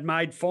 they'd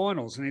made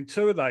finals. And in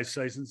 2 of those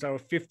seasons, they were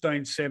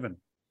 15-7.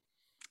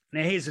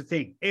 Now, here's the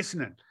thing.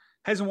 Essendon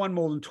hasn't won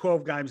more than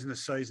 12 games in a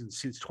season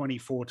since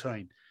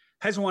 2014.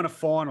 Hasn't won a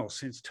final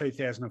since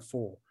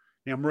 2004.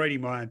 Now, I'm reading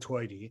my own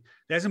tweet here.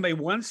 There hasn't been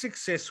one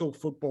successful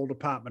football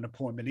department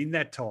appointment in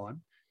that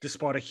time,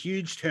 despite a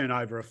huge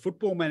turnover of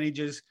football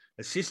managers,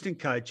 assistant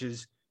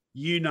coaches,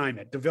 you name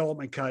it,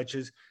 development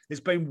coaches.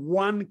 There's been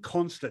one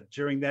constant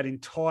during that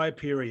entire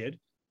period,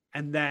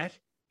 and that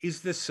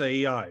is the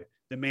CEO,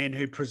 the man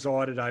who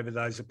presided over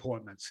those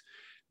appointments.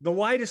 The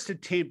latest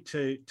attempt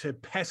to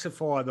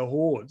pacify the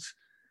hordes,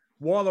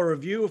 while a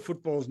review of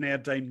football is now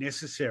deemed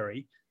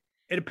necessary,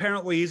 it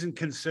apparently isn't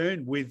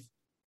concerned with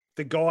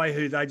the guy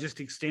who they just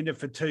extended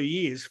for 2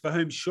 years, for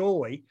whom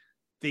surely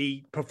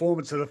the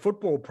performance of the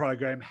football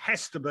program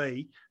has to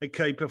be a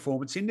key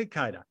performance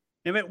indicator.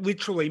 Now, that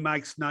literally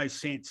makes no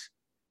sense.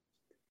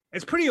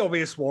 It's pretty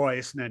obvious why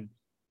Essendon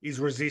is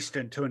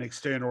resistant to an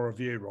external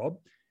review, Rob,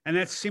 and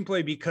that's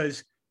simply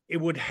because it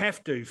would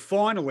have to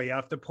finally,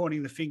 after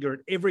pointing the finger at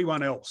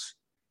everyone else,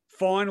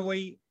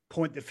 finally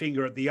point the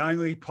finger at the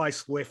only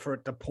place left for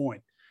it to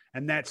point,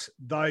 and that's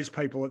those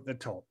people at the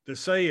top, the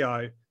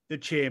CEO, the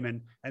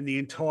chairman, and the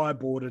entire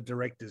board of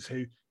directors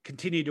who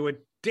continue to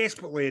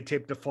desperately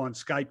attempt to find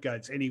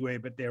scapegoats anywhere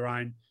but their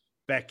own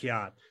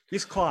backyard.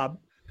 This club,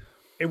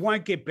 it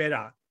won't get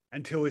better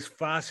until this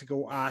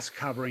farcical arse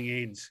covering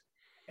ends.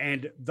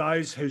 And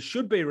those who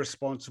should be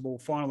responsible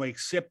finally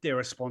accept their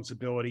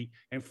responsibility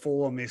and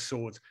fall on their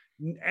swords.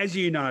 As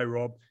you know,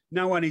 Rob,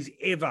 no one is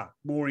ever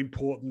more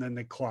important than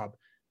the club.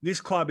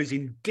 This club is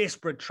in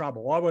desperate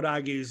trouble. I would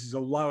argue this is the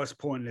lowest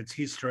point in its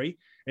history.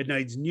 It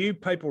needs new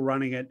people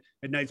running it.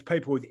 It needs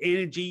people with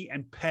energy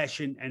and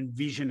passion and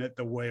vision at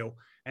the wheel,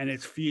 and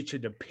its future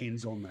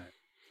depends on that.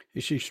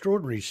 It's an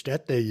extraordinary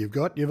stat there you've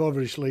got. You've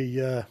obviously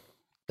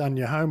done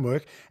your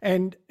homework,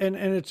 and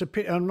it's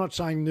I'm not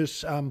saying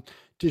this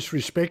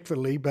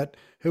disrespectfully, but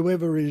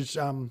whoever is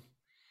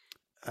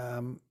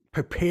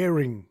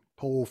preparing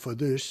Paul for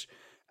this,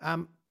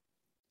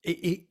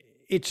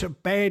 it's a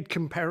bad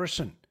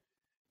comparison.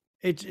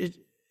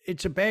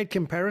 It's a bad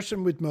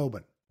comparison with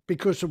Melbourne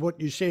because of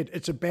what you said.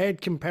 It's a bad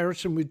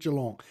comparison with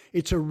Geelong.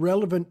 It's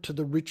irrelevant to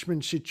the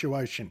Richmond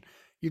situation.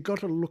 You've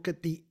got to look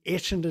at the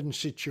Essendon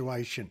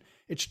situation.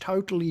 It's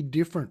totally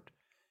different.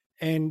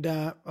 And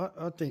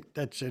I think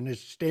that's an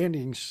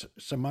outstanding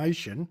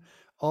summation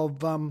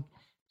of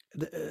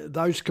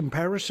those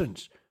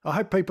comparisons. I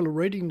hope people are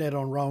reading that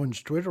on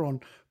Rowan's Twitter,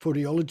 on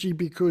Footyology,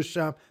 because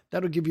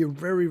that'll give you a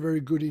very, very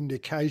good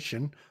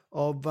indication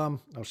of, I'll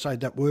say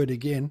that word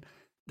again,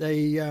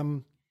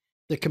 the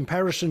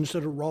comparisons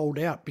that are rolled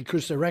out,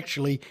 because they're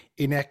actually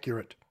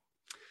inaccurate.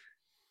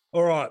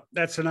 All right,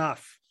 that's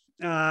enough.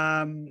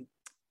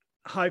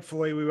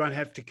 Hopefully we won't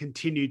have to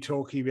continue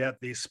talking about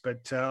this,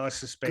 but I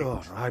suspect...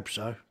 God, I hope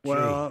so.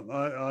 Well,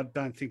 I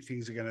don't think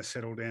things are going to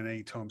settle down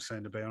anytime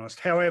soon, to be honest.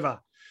 However,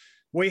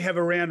 we have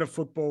a round of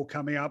football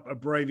coming up,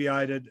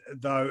 abbreviated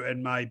though it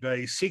may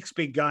be. 6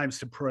 big games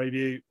to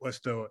preview.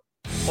 Let's do it.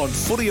 On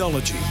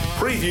Footyology,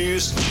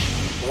 previews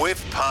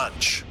with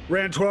Punch.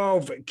 Round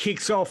 12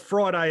 kicks off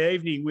Friday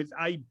evening with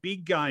a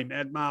big game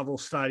at Marvel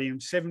Stadium,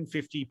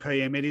 7:50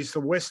 p.m. It is the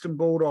Western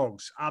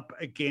Bulldogs up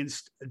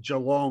against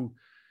Geelong.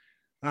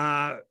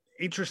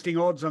 Interesting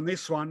odds on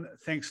this one,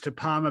 thanks to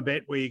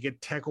Palmerbet, where you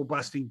get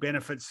tackle-busting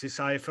benefits this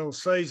AFL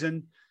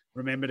season.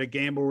 Remember to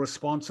gamble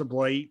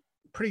responsibly.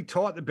 Pretty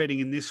tight, the betting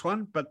in this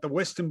one, but the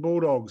Western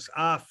Bulldogs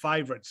are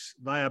favourites.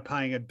 They are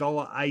paying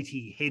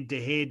 $1.80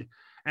 head-to-head,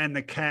 and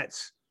the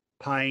Cats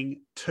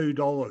paying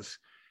 $2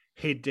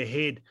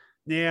 head-to-head.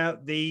 Now,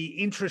 the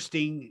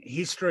interesting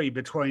history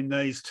between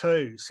these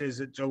two says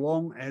that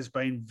Geelong has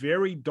been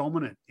very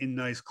dominant in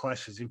these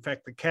clashes. In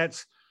fact, the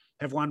Cats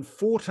have won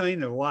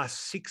 14 of the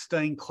last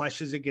 16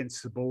 clashes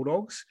against the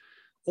Bulldogs,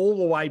 all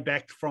the way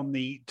back from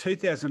the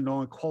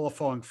 2009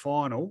 qualifying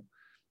final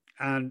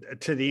and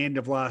to the end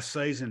of last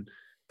season.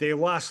 Their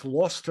last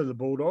loss to the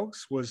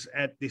Bulldogs was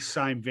at this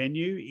same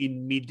venue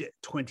in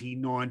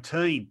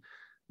mid-2019.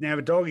 Now,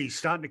 the Doggies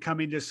starting to come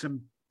into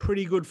some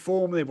pretty good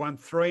form. They've won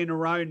 3 in a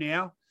row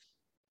now,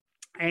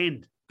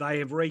 and they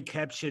have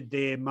recaptured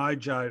their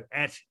mojo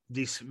at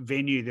this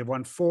venue. They've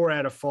won 4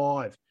 out of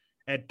 5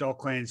 at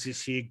Docklands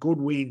this year.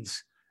 Good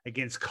wins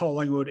against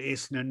Collingwood,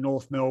 Essendon,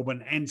 North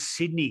Melbourne and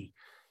Sydney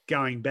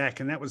going back,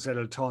 and that was at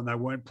a time they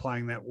weren't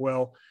playing that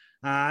well.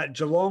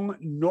 Geelong,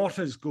 not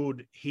as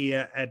good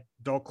here at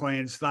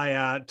Docklands. They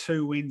are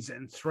 2 wins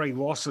and 3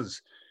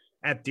 losses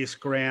at this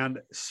ground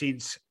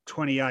since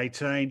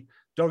 2018.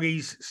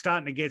 Doggies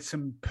starting to get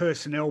some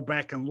personnel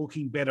back and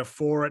looking better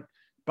for it.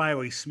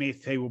 Bailey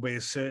Smith, he will be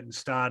a certain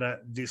starter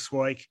this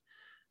week.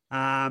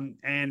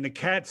 And the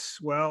Cats,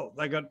 well,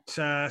 they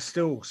got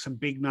still some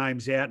big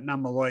names out,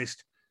 none the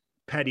least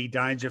Paddy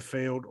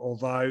Dangerfield,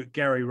 although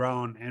Gary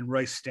Rowan and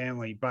Reece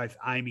Stanley both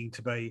aiming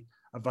to be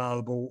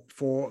available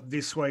for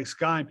this week's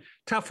game.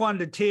 Tough one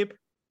to tip.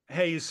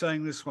 How are you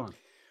seeing this one?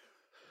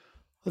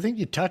 I think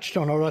you touched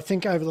on it. I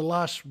think over the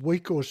last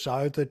week or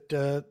so that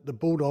the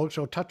Bulldogs,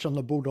 I'll touch on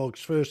the Bulldogs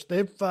first,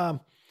 they've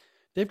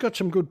got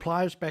some good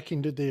players back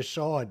into their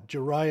side.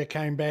 Jiraiya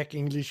came back,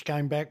 English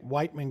came back,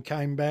 Waitman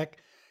came back,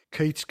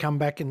 Keith's come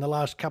back in the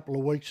last couple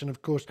of weeks, and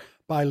of course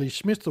Bailey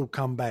Smith will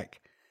come back.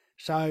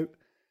 So,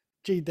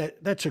 gee,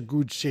 that's a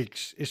good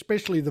 6,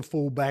 especially the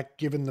fullback,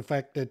 given the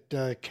fact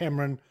that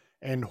Cameron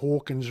and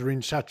Hawkins are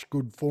in such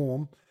good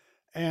form.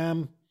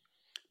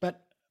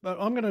 But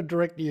I'm going to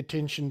direct the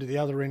attention to the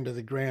other end of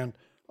the ground.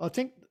 I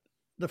think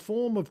the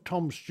form of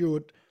Tom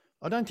Stewart,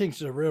 I don't think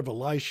it's a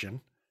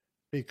revelation,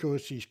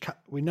 because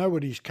we know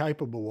what he's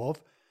capable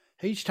of.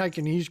 He's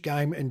taken his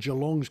game and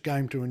Geelong's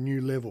game to a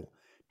new level.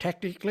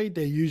 Tactically,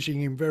 they're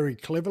using him very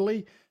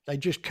cleverly. They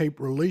just keep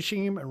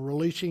releasing him and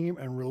releasing him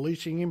and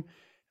releasing him.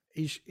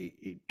 He's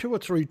 2 or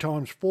 3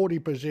 times 40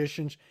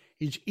 possessions.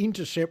 His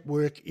intercept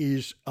work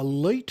is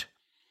elite.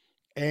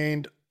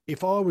 And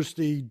if I was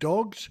the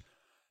Dogs,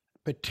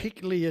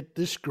 particularly at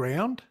this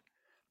ground,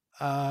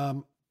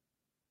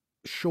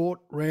 short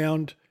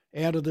round,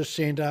 out of the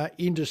centre,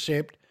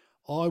 intercept,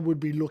 I would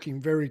be looking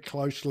very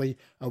closely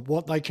at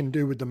what they can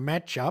do with the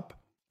matchup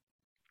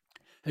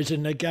as a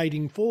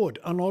negating forward.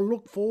 And I'll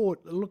look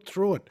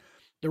through it.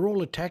 They're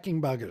all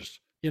attacking buggers.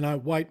 You know,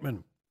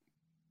 Waitman,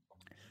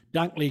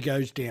 Dunkley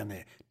goes down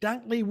there.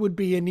 Dunkley would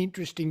be an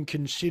interesting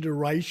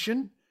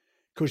consideration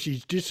because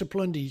he's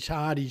disciplined, he's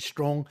hard, he's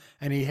strong,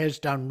 and he has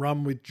done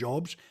run with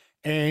jobs.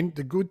 And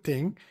the good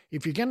thing,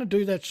 if you're going to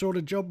do that sort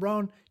of job,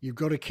 Rowan, you've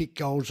got to kick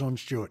goals on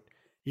Stewart.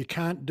 You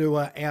can't do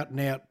a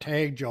out-and-out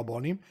tag job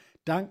on him.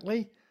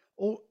 Dunkley,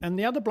 and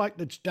the other bloke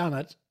that's done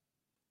it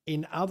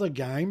in other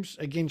games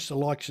against the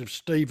likes of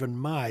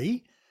Stephen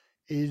May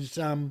is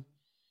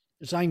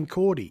Zane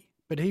Cordy,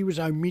 but he was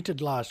omitted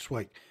last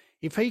week.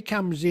 If he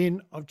comes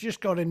in, I've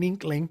just got an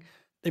inkling,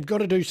 they've got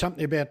to do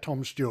something about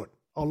Tom Stewart.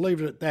 I'll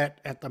leave it at that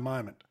at the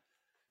moment.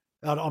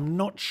 But I'm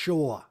not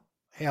sure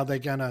how they're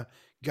going to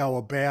go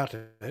about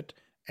it,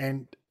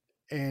 and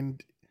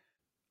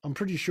I'm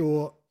pretty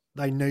sure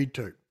they need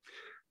to.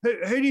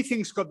 Who do you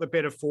think's got the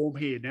better form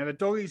here? Now, the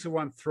Doggies have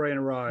won 3 in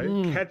a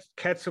row.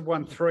 Cats have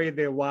won 3 of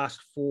their last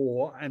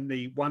 4, and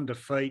the one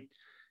defeat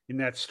in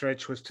that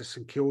stretch was to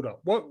St Kilda.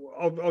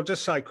 I'll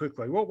just say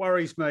quickly, what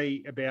worries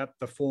me about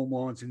the form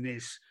lines in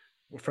this,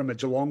 from a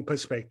Geelong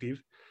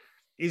perspective,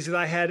 is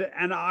they had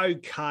an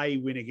okay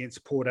win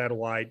against Port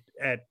Adelaide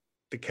at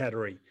the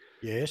Cattery.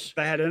 Yes.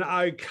 They had an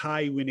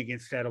okay win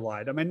against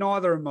Adelaide. I mean,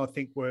 neither of them, I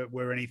think,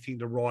 were anything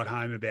to write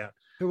home about.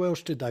 Who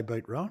else did they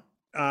beat, Ron?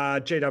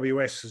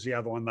 GWS is the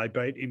other one they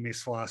beat in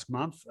this last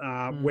month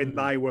when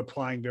they were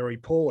playing very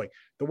poorly.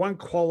 The one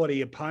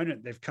quality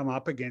opponent they've come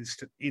up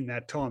against in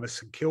that time is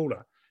St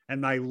Kilda,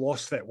 and they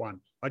lost that one.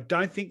 I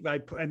don't think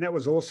and that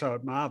was also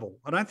at Marvel.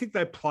 I don't think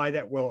they play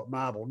that well at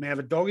Marvel. Now,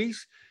 the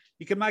Doggies,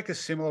 you can make a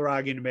similar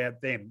argument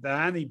about them. They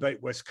only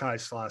beat West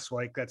Coast last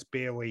week. That's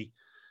barely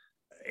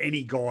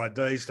any guide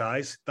these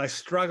days. They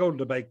struggled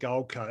to beat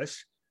Gold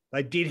Coast.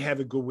 They did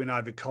have a good win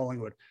over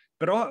Collingwood.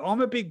 But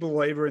I'm a big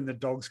believer in the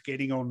Dogs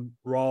getting on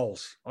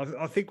rolls.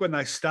 I think when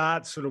they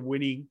start sort of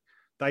winning,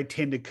 they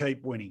tend to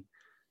keep winning.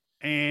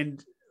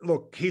 And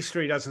look,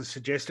 history doesn't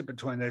suggest it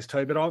between those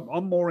two, but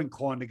I'm more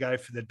inclined to go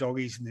for the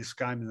Doggies in this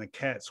game than the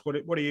Cats. What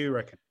do you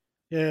reckon?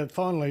 Yeah,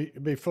 finally,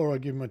 before I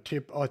give them a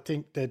tip, I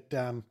think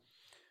that,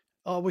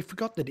 we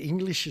forgot that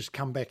English has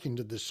come back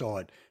into the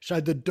side.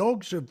 So the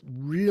Dogs are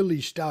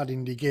really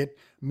starting to get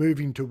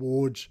moving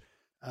towards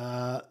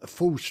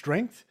full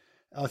strength.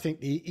 I think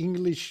the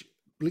English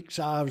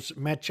Blitzarves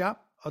match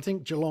up. I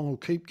think Geelong will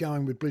keep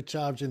going with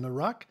Blitzarves in the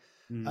ruck.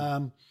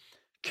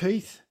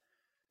 Keith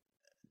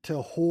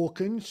to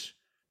Hawkins,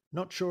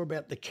 not sure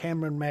about the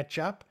Cameron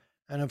matchup.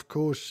 And of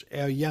course,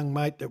 our young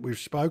mate that we've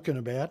spoken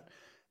about.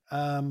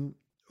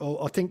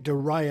 I think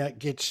DeRaya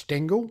gets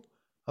Stengel.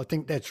 I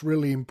think that's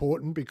really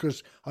important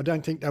because I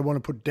don't think they want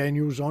to put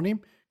Daniels on him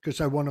because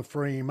they want to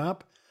free him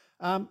up.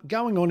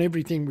 Going on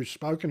everything we've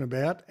spoken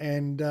about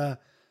and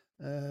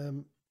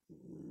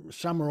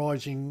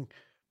summarising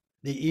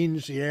the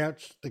ins, the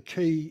outs, the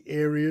key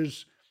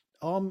areas,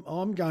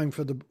 I'm going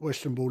for the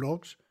Western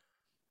Bulldogs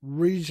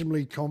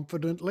reasonably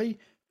confidently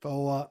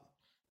for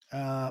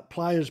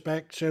players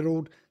back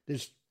settled.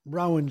 There's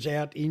Rowan's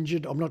out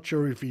injured. I'm not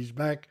sure if he's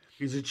back.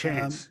 He's a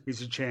chance.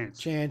 He's a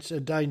chance.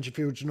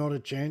 Dangerfield's not a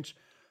chance.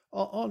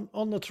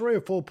 On the 3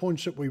 or 4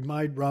 points that we've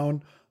made,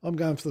 Rowan, I'm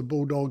going for the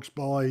Bulldogs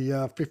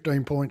by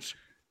 15 points.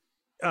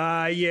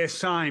 Yeah,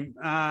 same.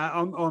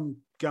 I'm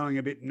going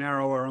a bit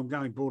narrower. I'm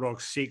going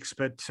Bulldogs 6,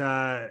 but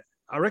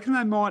I reckon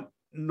they might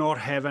not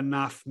have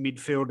enough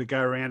midfield to go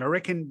around. I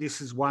reckon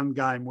this is one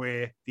game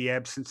where the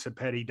absence of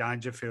Paddy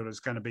Dangerfield is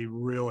going to be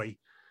really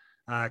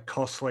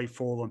costly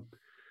for them.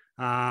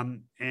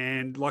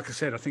 And like I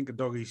said, I think the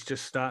Doggies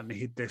just starting to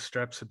hit their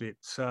straps a bit.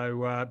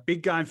 So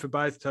big game for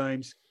both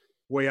teams.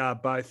 We are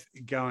both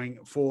going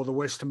for the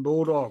Western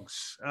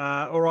Bulldogs.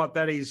 All right,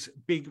 that is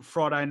big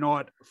Friday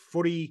night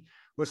footy.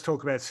 Let's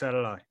talk about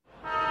Saturday.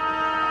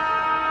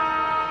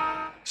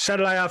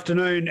 Saturday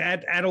afternoon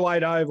at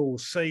Adelaide Oval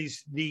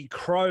sees the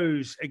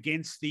Crows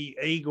against the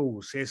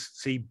Eagles.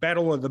 It's the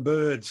battle of the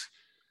birds,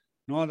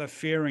 neither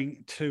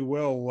faring too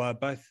well,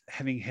 both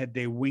having had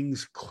their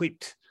wings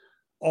clipped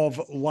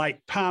of late.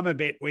 Palmer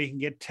Bet, where you can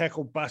get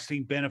tackle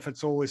busting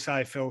benefits all this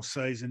AFL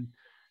season.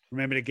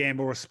 Remember to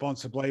gamble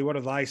responsibly. What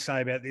do they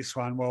say about this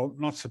one? Well,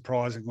 not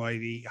surprisingly,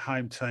 the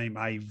home team,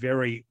 a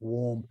very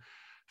warm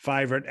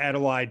favourite.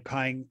 Adelaide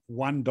paying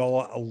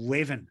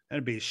 $1.11.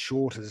 That'd be as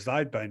short as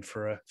they've been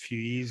for a few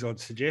years, I'd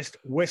suggest.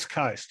 West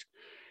Coast,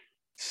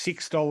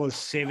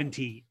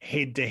 $6.70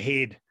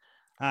 head-to-head.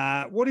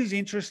 What is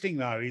interesting,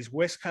 though, is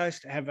West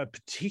Coast have a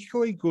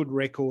particularly good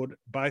record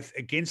both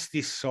against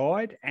this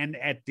side and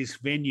at this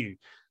venue.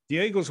 The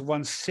Eagles have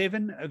won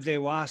 7 of their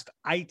last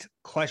 8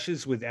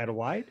 clashes with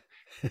Adelaide.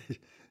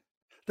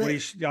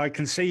 I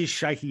can see you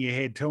shaking your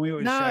head. Tell me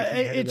what you're shaking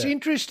your head it's about.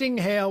 interesting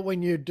how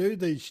when you do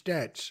these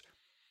stats,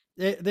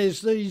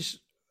 there's these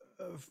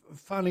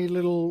funny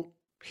little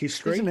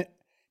history, isn't it?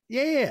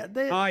 Yeah.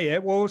 Oh, yeah.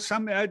 Well,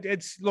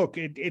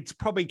 it's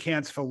probably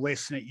counts for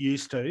less than it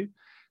used to,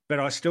 but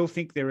I still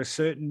think there are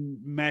certain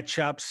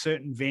matchups,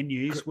 certain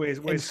venues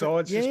where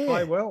sides just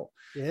play well.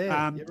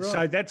 Yeah, you're right.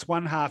 So that's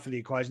one half of the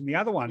equation. The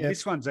other one,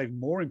 this one's even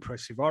more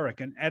impressive, I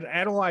reckon. At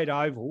Adelaide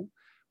Oval,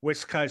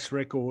 West Coast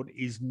record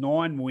is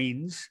 9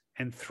 wins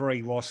and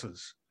 3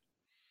 losses.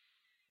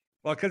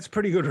 Like, it's a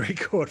pretty good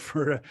record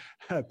for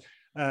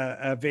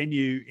a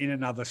venue in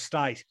another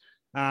state.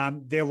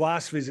 Their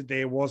last visit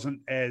there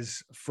wasn't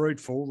as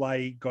fruitful.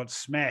 They got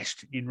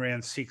smashed in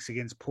round 6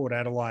 against Port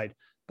Adelaide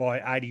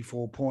by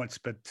 84 points.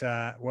 But,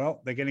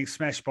 well, they're getting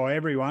smashed by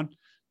everyone.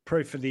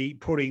 Proof of the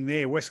pudding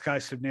there. West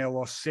Coast have now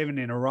lost 7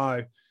 in a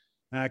row.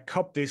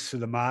 Cop this to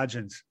the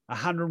margins: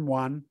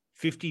 101,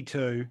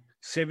 52,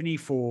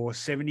 74,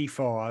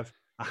 75,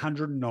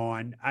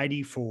 109,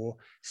 84,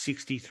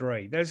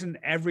 63. There's an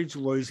average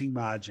losing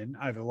margin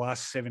over the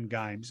last 7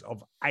 games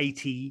of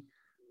 80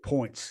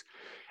 points.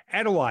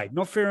 Adelaide,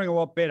 not faring a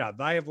lot better.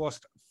 They have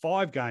lost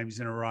 5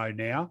 games in a row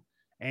now,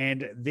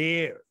 and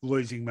their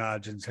losing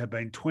margins have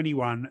been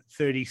 21,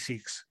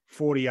 36,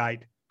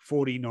 48,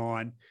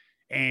 49,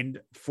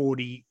 and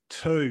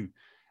 42.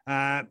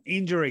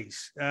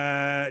 Injuries.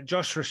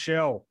 Josh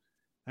Rochelle,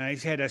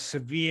 he's had a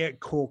severe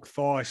cork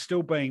thigh,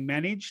 still being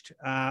managed.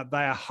 They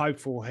are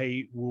hopeful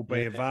he will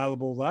be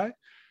available, though.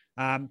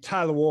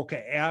 Taylor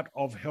Walker out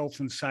of health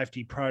and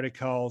safety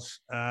protocols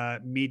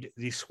mid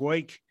this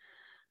week.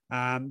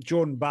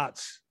 Jordan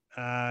Butts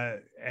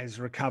has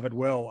recovered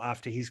well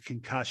after his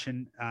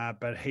concussion,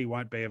 but he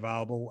won't be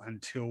available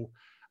until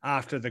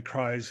after the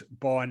Crows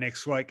bye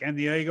next week. And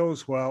the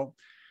Eagles, well,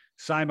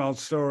 same old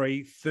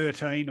story,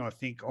 13, I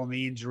think, on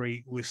the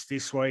injury list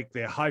this week.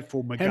 They're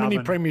hopeful McGovern. How many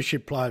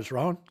premiership players,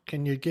 Ryan,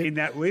 can you get? In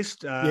that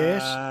list?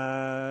 Yes.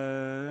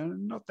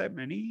 Not that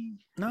many.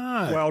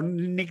 No. Well,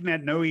 Nick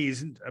Naitanui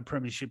isn't a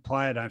premiership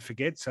player, don't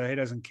forget, so he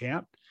doesn't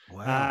count.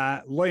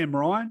 Wow. Liam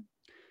Ryan.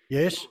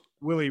 Yes.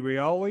 Willie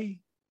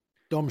Rioli.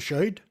 Dom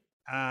Sheed.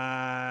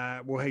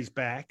 Well, he's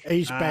back.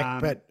 He's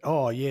back, but,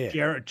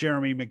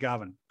 Jeremy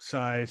McGovern.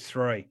 So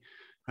 3.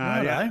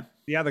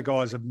 The other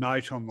guys of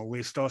note on the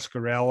list: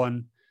 Oscar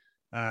Allen,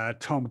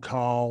 Tom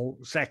Cole,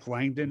 Zach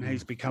Langdon.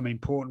 He's become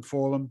important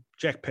for them.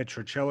 Jack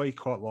Petruccelli,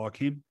 quite like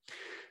him.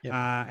 Yep.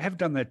 I have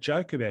done that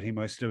joke about him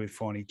I used to do with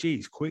Finey. Gee,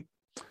 he's quick.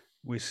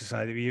 We used to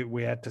say that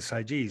we had to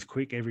say, gee, he's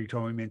quick every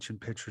time we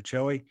mentioned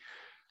Petruccelli.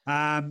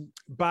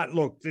 But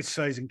look, this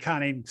season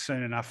can't end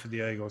soon enough for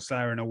the Eagles.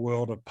 They're in a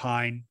world of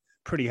pain.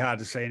 Pretty hard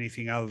to see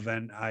anything other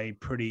than a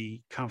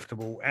pretty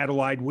comfortable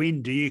Adelaide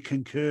win. Do you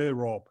concur,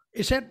 Rob?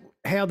 Is that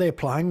how they're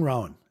playing,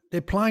 Rowan? They're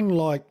playing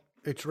like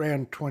it's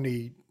round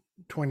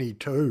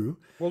 2022.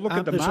 Well, look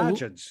at the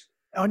margins.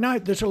 I know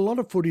there's a lot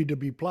of footy to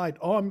be played.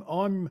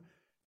 I'm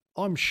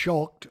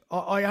shocked.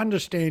 I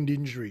understand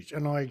injuries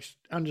and I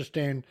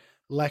understand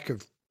lack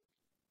of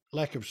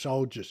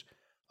soldiers.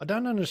 I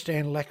don't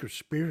understand lack of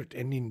spirit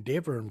and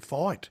endeavour and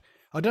fight.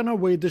 I don't know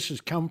where this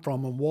has come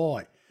from and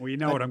why. Well, you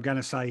know what I'm going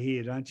to say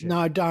here, don't you?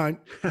 No, don't.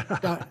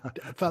 Don't.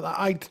 For the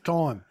 8th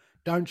time,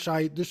 don't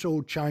say this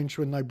all changed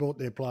when they brought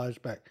their players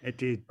back. It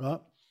did.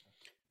 Right?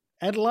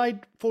 Adelaide,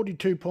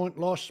 42-point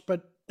loss,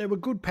 but there were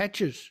good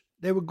patches.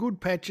 They were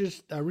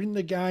in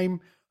the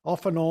game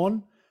off and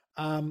on.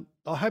 I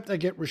hope they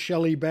get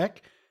Rochelle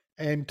back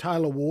and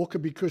Taylor Walker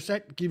because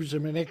that gives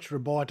them an extra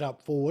bite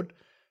up forward.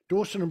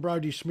 Dawson and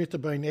Brodie Smith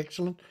have been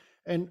excellent.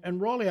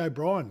 And Riley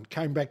O'Brien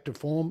came back to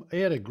form. He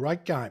had a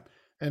great game.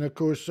 And, of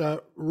course,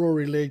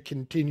 Rory Laird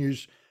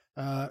continues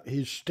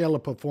his stellar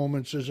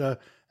performance as a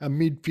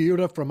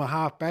midfielder from a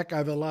half-back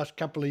over the last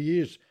couple of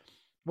years.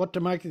 What to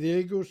make of the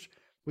Eagles?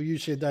 Well, you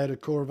said they had a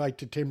core of 8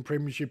 to 10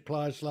 premiership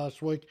players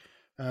last week.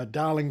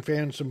 Darling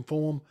found some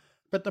form.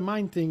 But the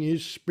main thing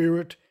is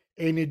spirit,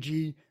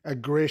 energy,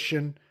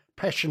 aggression,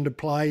 passion to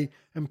play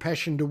and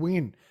passion to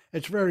win.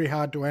 It's very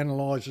hard to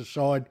analyse a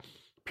side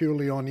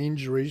purely on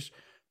injuries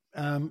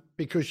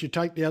because you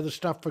take the other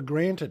stuff for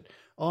granted.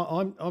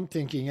 I'm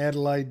thinking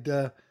Adelaide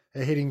are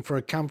heading for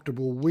a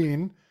comfortable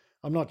win.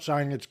 I'm not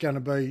saying it's going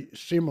to be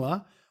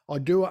similar. I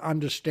do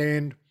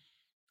understand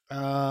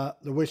the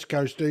West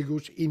Coast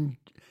Eagles in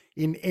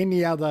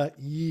any other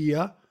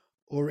year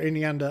or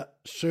any other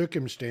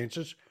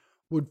circumstances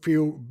would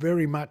feel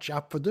very much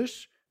up for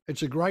this.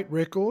 It's a great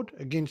record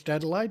against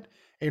Adelaide,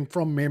 and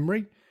from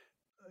memory,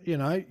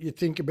 you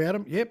think about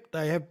them, yep,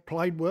 they have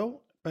played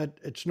well, but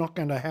it's not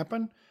going to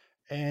happen.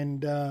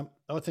 And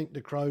I think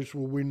the Crows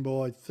will win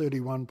by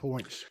 31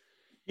 points.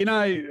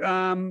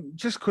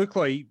 Just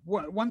quickly,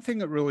 one thing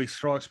that really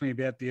strikes me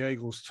about the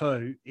Eagles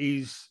too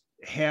is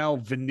how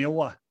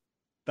vanilla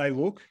they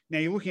look. Now,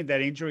 you're looking at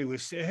that injury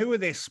list. Who are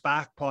their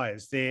spark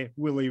players? They're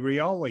Willie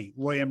Rioli,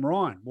 Liam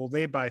Ryan. Well,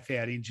 they're both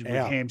out injured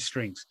with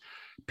hamstrings.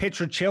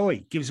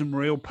 Petruccelli gives them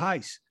real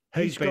pace.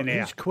 He's been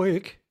out. He's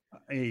quick.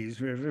 He's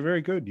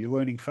very good. You're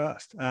learning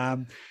fast.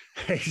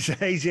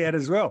 He's out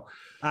as well.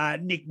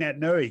 Nick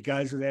Naitanui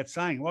goes without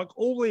saying. Like,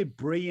 all their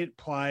brilliant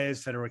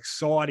players that are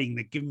exciting,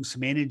 that give them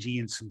some energy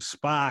and some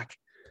spark,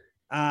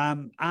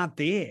 aren't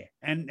there.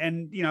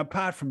 And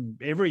apart from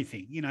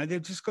everything,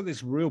 they've just got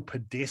this real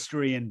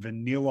pedestrian,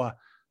 vanilla,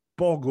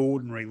 bog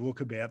ordinary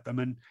look about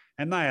them.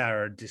 And they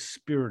are a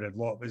dispirited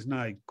lot. There's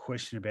no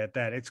question about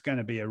that. It's going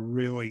to be a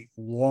really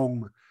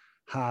long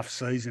half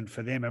season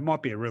for them. It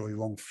might be a really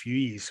long few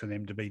years for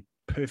them, to be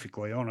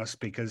perfectly honest,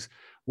 because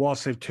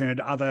whilst they've turned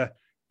other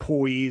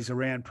poor years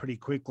around pretty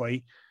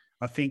quickly,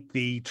 I think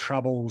the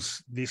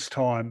troubles this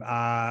time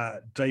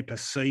are deeper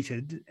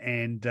seated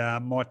and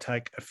might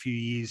take a few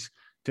years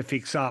to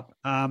fix up.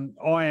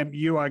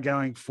 You are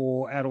going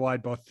for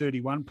Adelaide by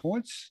 31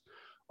 points.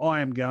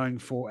 I am going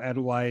for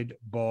Adelaide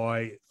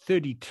by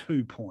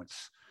 32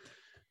 points.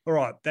 All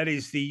right, that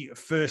is the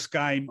first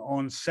game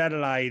on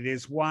Saturday.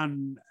 There's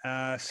one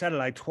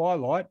Saturday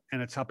twilight,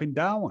 and it's up in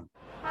Darwin.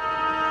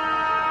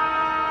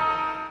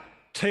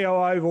 TO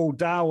Oval,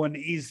 Darwin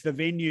is the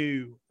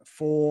venue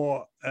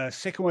for a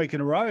second week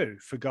in a row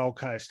for Gold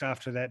Coast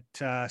after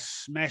that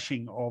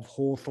smashing of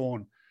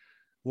Hawthorn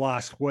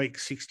last week,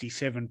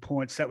 67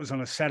 points. That was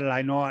on a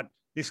Saturday night.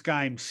 This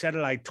game,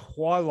 Saturday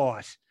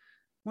twilight.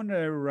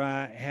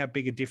 Wonder how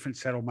big a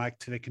difference that'll make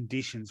to the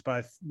conditions,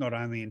 both not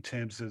only in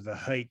terms of the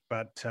heat,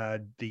 but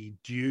the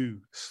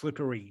dew,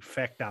 slippery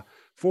factor.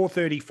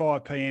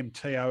 4:35 p.m.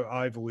 TO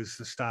Oval is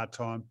the start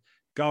time.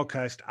 Gold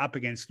Coast up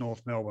against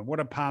North Melbourne. What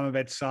do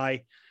Palmerbet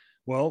say?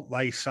 Well,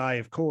 they say,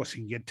 of course,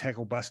 you can get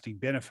tackle busting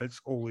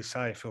benefits all this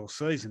AFL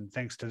season.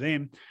 Thanks to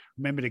them.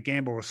 Remember to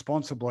gamble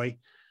responsibly.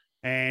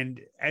 And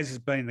as has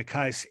been the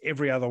case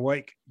every other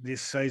week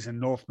this season,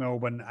 North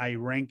Melbourne a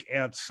rank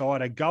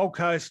outsider. Gold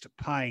Coast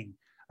paying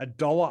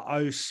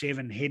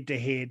 $1.07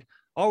 head-to-head.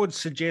 I would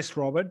suggest,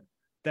 Robert,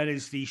 that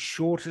is the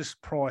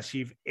shortest price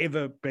you've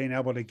ever been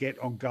able to get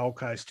on Gold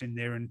Coast in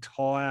their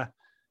entire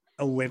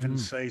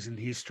 11-season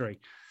history.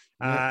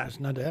 There's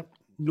no doubt.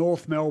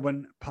 North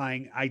Melbourne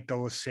paying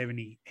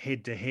 $8.70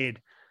 head-to-head.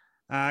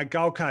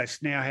 Gold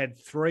Coast now had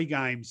 3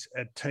 games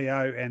at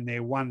TO and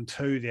they're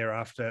 1-2 there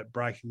after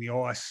breaking the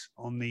ice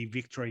on the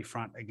victory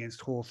front against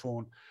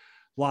Hawthorn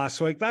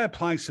last week. They are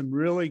playing some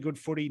really good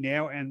footy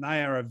now and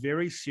they are a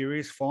very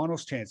serious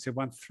finals chance. They've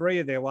won 3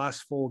 of their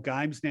last 4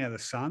 games now, the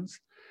Suns.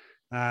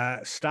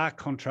 Stark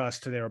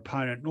contrast to their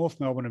opponent. North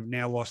Melbourne have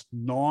now lost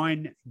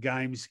 9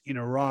 games in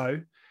a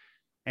row.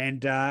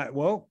 And,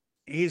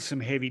 here's some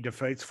heavy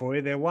defeats for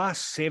you. Their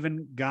last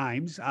 7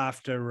 games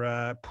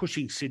after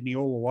pushing Sydney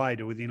all the way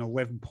to within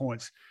 11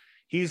 points.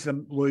 Here's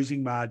the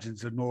losing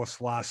margins of North's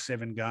last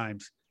 7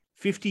 games.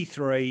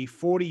 53,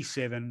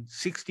 47,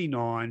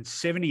 69,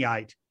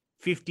 78,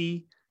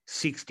 50,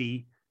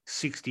 60,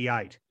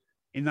 68.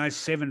 In those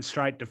 7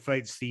 straight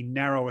defeats, the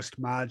narrowest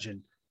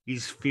margin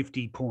is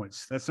 50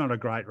 points. That's not a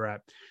great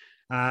rap.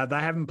 They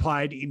haven't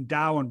played in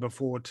Darwin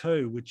before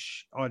too,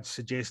 which I'd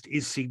suggest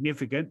is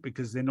significant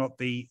because they're not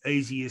the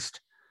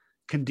easiest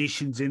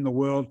conditions in the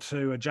world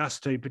to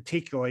adjust to,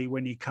 particularly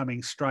when you're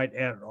coming straight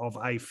out of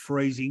a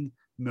freezing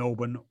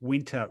Melbourne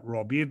winter,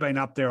 Rob. You've been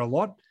up there a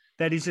lot.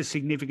 That is a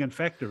significant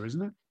factor,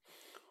 isn't it?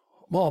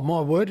 Well,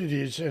 my word it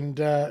is, and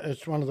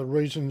it's one of the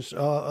reasons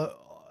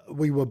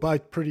we were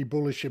both pretty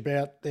bullish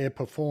about their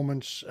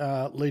performance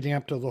leading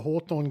up to the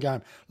Hawthorn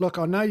game. Look,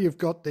 I know you've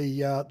got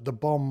the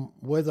bomb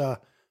weather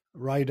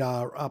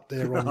radar up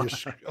there on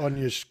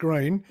your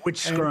screen. Which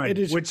screen?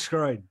 Which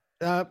screen?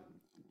 The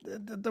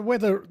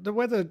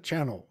weather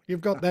channel.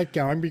 You've got that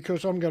going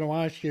because I'm going to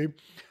ask you,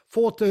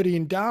 4:30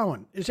 in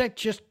Darwin. Is that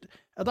just?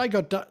 They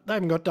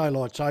haven't got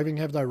daylight saving,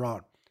 have they,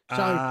 Ryan?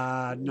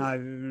 So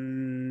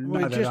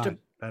no, they don't.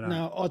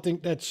 No, I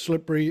think that's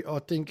slippery. I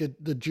think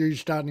the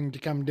dew's starting to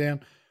come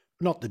down.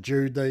 Not the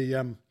dew,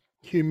 the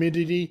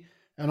humidity,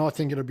 and I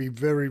think it'll be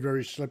very,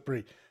 very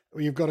slippery.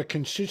 You've got a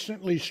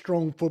consistently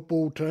strong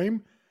football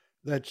team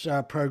that's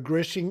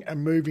progressing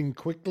and moving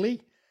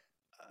quickly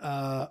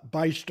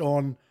based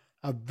on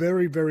a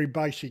very, very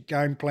basic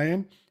game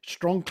plan,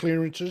 strong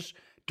clearances,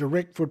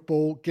 direct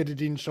football, get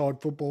it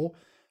inside football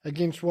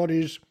against what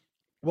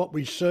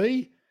we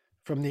see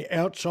from the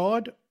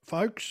outside,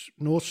 folks,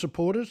 North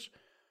supporters.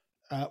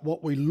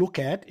 What we look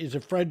at is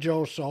a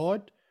fragile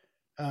side,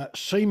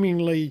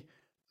 seemingly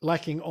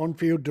lacking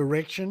on-field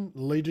direction,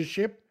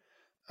 leadership,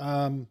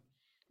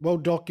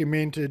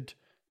 well-documented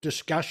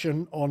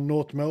discussion on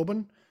North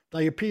Melbourne.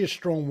 They appear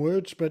strong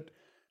words, but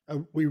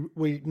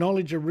we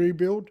acknowledge a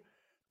rebuild,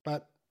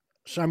 but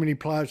so many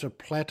players have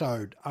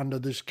plateaued under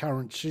this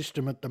current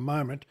system at the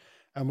moment,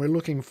 and we're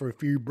looking for a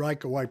few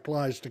breakaway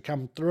players to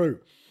come through.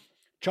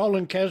 Chol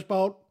and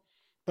Casbolt,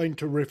 been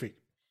terrific,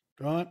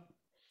 right?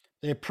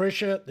 Their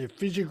pressure, their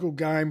physical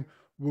game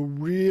will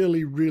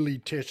really, really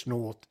test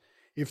North.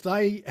 If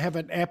they have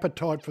an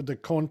appetite for the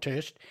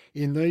contest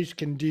in these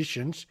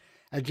conditions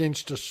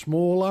against a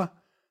smaller,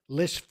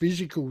 less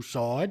physical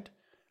side,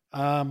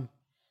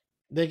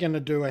 they're going to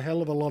do a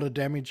hell of a lot of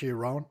damage here,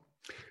 Rowan.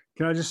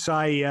 Can I just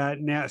say,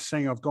 now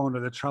seeing I've gone to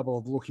the trouble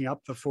of looking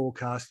up the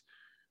forecast,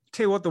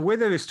 tell you what, the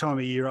weather this time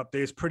of year up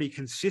there is pretty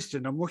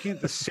consistent. I'm looking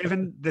at the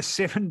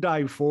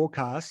 7-day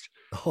forecast.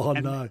 Oh,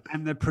 no.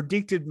 And the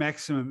predicted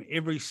maximum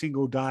every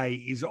single day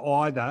is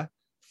either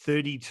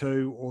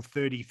 32 or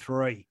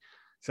 33.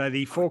 So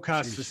the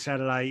forecast for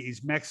Saturday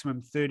is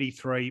maximum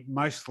 33,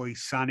 mostly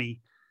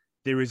sunny.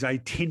 There is a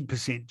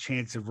 10%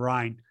 chance of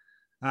rain.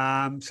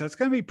 So it's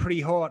going to be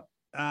pretty hot.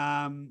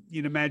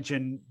 You'd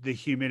imagine the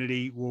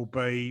humidity will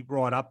be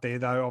right up there,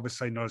 though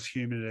obviously not as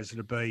humid as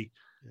it'll be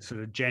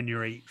sort of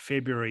January,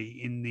 February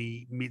in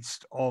the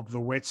midst of the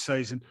wet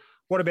season.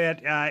 What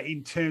about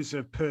in terms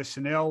of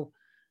personnel?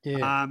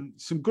 Yeah.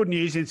 Some good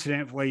news,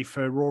 incidentally,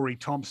 for Rory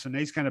Thompson.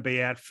 He's going to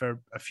be out for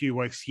a few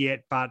weeks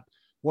yet, but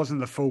wasn't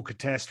the full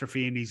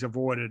catastrophe, and he's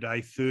avoided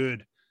a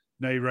third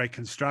knee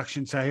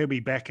reconstruction, so he'll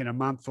be back in a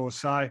month or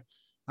so.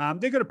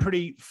 They've got a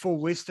pretty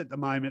full list at the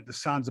moment, the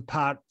Suns,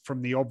 apart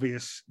from the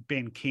obvious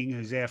Ben King,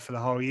 who's out for the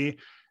whole year.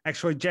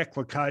 Actually, Jack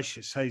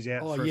Lukosius, he's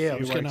out for a few weeks. I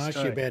was going to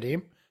ask you about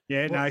him.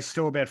 Yeah, no, he's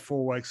still about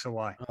 4 weeks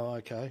away. Oh,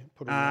 okay.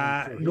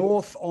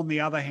 North, on the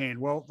other hand,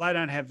 well, they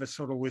don't have the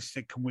sort of list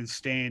that can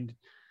withstand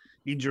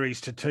injuries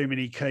to too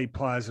many key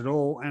players at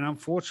all. And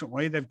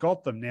unfortunately, they've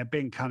got them. Now,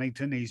 Ben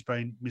Cunnington, he's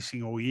been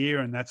missing all year,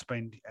 and that's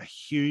been a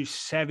huge,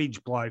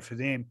 savage blow for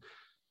them.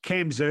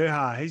 Cam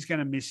Zurhaar, he's going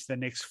to miss the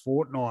next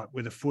fortnight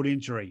with a foot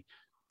injury.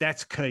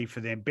 That's key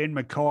for them. Ben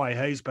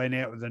Mackay, he's been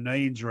out with a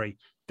knee injury.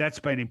 That's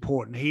been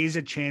important. Here's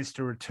a chance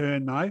to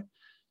return, though.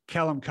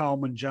 Callum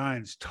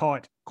Coleman-Jones,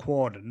 tight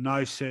quad,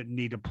 no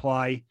certainty to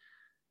play.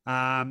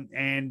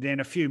 And then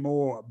a few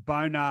more.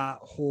 Bonar,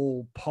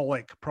 Hall,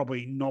 Pollock,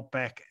 probably not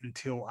back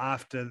until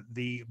after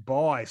the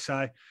bye.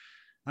 So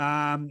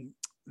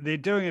they're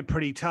doing it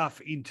pretty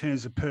tough in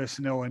terms of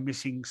personnel and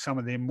missing some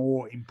of their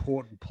more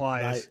important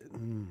players.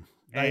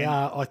 They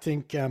are. I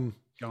think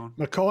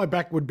Mackay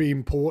back would be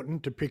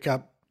important to pick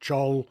up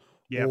Chol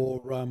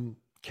or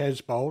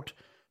Casbolt,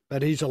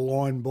 but he's a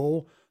line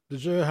ball. The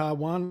Zurhaar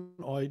one,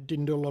 I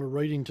didn't do a lot of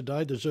reading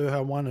today. The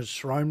Zurhaar one has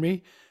thrown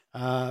me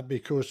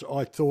because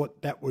I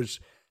thought that was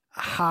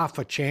half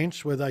a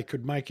chance where they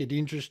could make it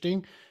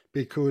interesting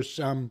because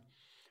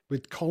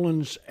with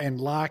Collins and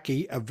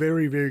Larkey, a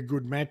very, very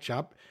good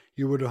matchup,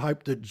 you would have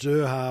hoped that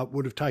Zurhaar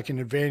would have taken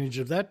advantage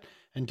of that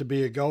and to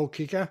be a goal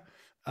kicker.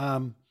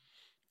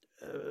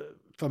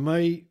 For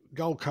me,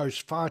 Gold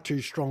Coast far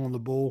too strong on the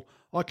ball.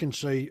 I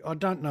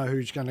don't know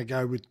who's going to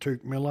go with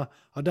Tuke Miller.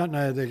 I don't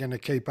know how they're going to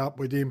keep up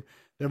with him.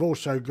 They've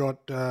also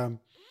got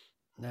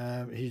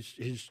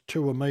his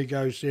two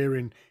amigos there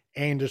in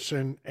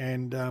Anderson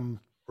and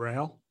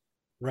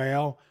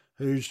Rao,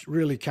 who's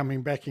really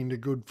coming back into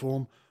good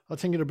form. I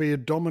think it'll be a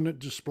dominant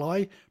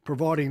display,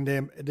 providing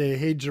their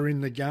heads are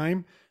in the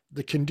game.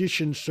 The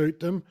conditions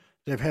suit them.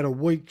 They've had a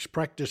week's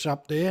practice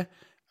up there.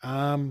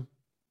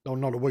 Well,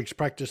 not a week's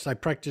practice. They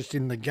practiced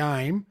in the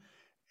game,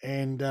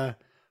 and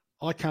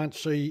I can't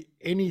see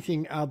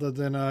anything other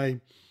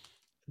than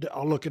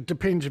look, it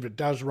depends if it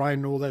does rain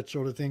and all that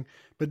sort of thing,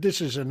 but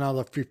this is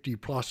another 50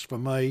 plus for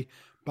me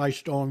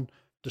based on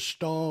the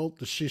style,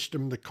 the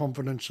system, the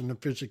confidence and the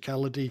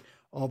physicality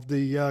of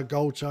the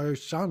Gold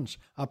Coast Suns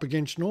up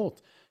against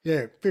North.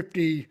 Yeah,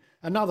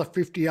 another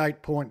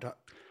 58 point,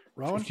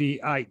 Rowan.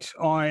 58.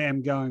 I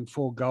am going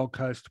for Gold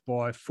Coast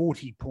by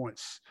 40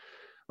 points.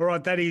 All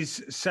right, that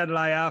is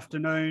Saturday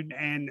afternoon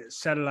and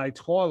Saturday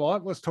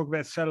twilight. Let's talk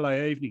about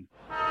Saturday evening.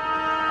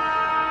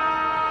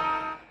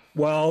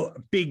 Well,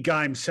 big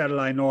game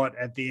Saturday night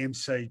at the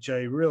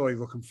MCG. Really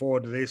looking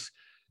forward to this.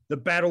 The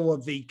battle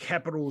of the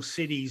capital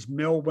cities,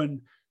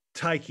 Melbourne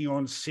taking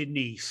on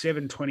Sydney,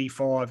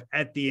 7:25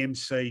 at the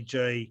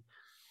MCG.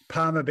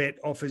 Palmerbet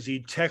offers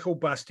you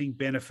tackle-busting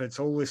benefits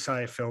all this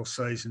AFL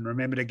season.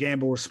 Remember to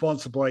gamble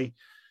responsibly.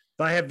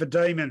 They have the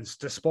Demons,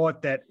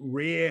 despite that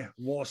rare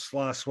loss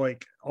last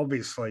week.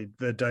 Obviously,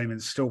 the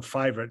Demons still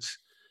favourites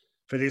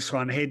for this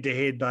one.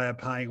 Head-to-head, they are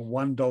paying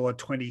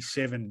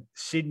 $1.27.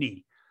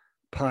 Sydney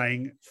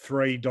paying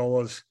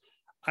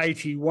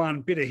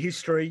 $3.81. Bit of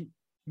history.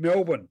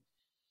 Melbourne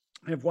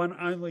have won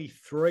only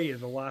 3 of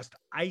the last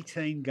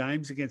 18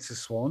 games against the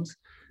Swans,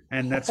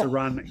 and that's a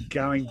run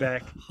going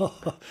back.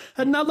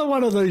 Another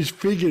one of those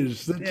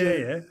figures.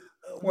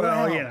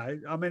 Well, wow.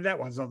 I mean, that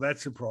one's not that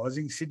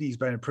surprising. Sydney's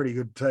been a pretty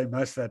good team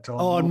most of that time.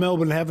 Oh, and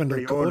Melbourne haven't,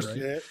 of course.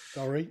 Ordinary. Yeah,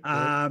 sorry.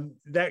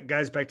 That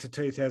goes back to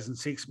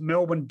 2006.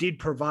 Melbourne did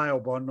prevail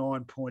by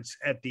 9 points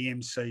at the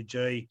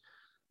MCG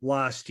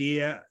last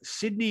year.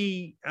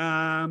 Sydney,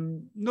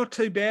 not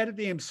too bad at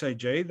the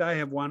MCG. They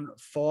have won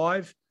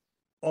 5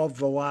 of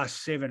the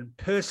last 7.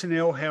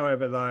 Personnel,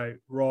 however, though,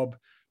 Rob,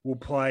 will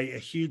play a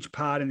huge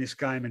part in this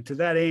game. And to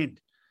that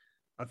end,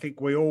 I think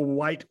we all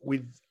wait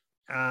with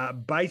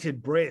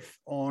bated breath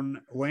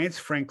on Lance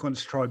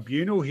Franklin's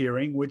tribunal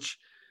hearing, which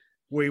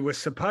we were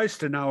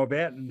supposed to know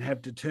about and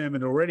have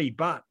determined already.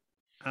 But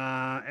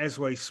as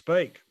we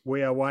speak,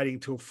 we are waiting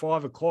till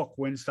 5 o'clock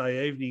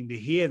Wednesday evening to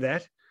hear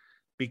that,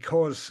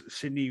 because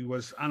Sydney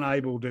was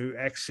unable to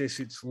access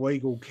its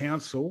legal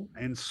counsel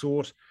and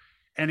sought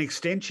an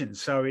extension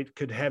so it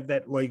could have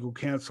that legal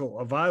counsel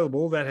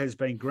available. That has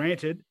been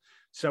granted.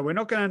 So we're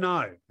not going to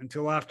know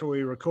until after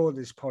we record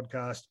this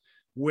podcast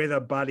whether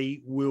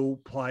Buddy will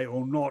play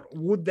or not.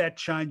 Would that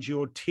change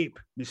your tip,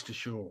 Mr.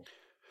 Shaw?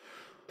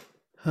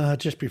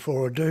 Just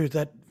before I do,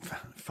 that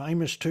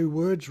famous 2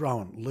 words,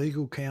 Rowan,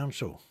 legal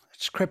counsel.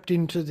 It's crept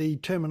into the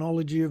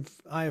terminology of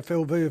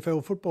AFL,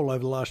 VFL football over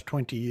the last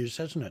 20 years,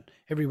 hasn't it?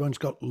 Everyone's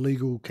got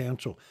legal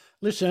counsel.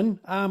 Listen,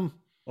 I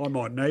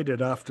might need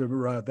it after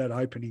that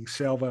opening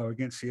salvo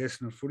against the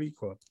Essendon Footy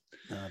Club.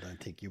 No, I don't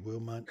think you will,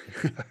 mate.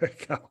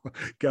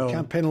 Go you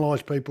can't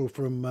penalise people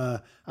from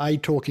A,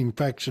 talking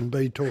facts, and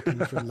B,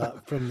 talking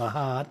from the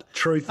heart.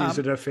 Truth is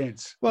a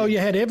defence. Well, you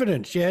had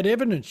evidence.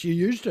 You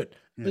used it.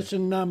 Yeah.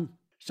 Listen,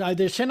 so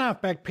their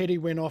centre-half back Petty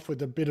went off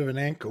with a bit of an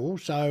ankle,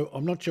 so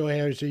I'm not sure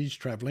how he's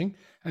travelling.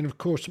 And, of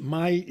course,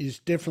 May is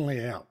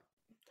definitely out.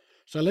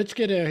 So let's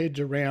get our heads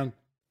around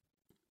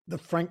the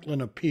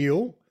Franklin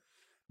appeal,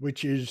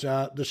 which is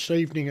this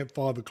evening at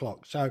 5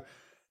 o'clock. So,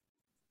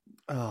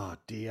 oh,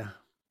 dear.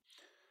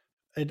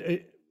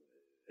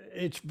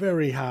 It's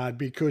very hard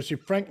because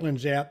if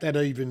Franklin's out, that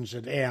evens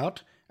it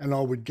out, and I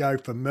would go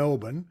for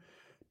Melbourne.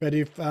 But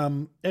if,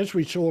 as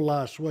we saw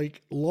last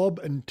week, Lobb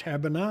and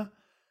Taberner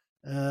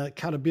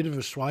cut a bit of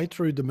a sway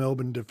through the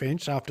Melbourne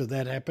defence after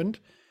that happened,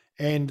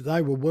 and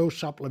they were well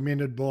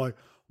supplemented by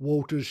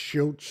Walters,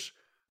 Schultz.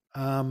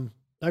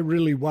 They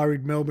really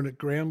worried Melbourne at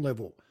ground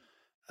level.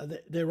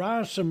 There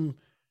are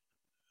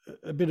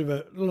a bit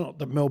of not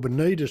that Melbourne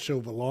need a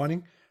silver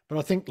lining, but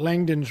I think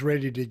Langdon's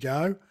ready to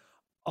go.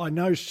 I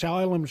know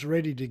Salem's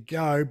ready to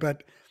go,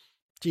 but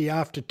gee,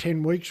 after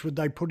 10 weeks, would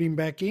they put him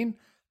back in?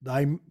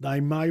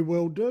 They may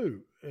well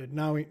do.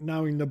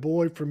 Knowing the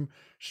boy from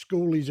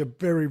school, he's a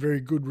very, very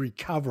good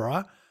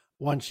recoverer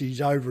once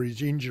he's over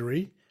his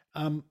injury.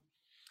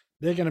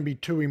 They're going to be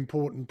two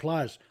important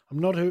players.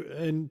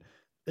 And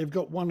they've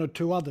got one or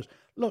two others.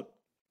 Look,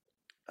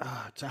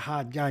 it's a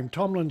hard game.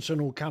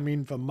 Tomlinson will come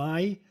in for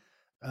May,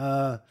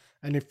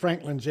 and if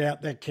Franklin's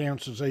out, that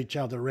cancels each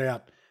other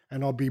out.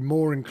 And I'll be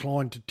more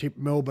inclined to tip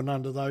Melbourne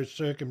under those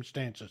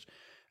circumstances.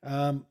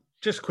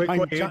 Just quickly,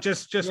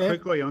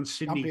 quickly on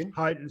Sydney's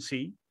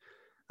potency.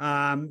 They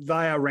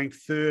are ranked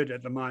third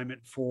at the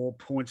moment for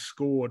points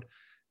scored.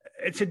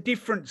 It's a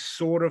different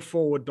sort of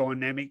forward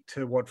dynamic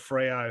to what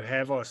Freo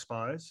have, I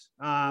suppose.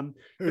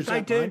 Who's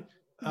but they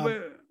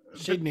do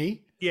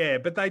Sydney.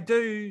 But they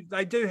do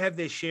have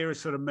their share of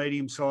sort of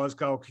medium-sized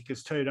goal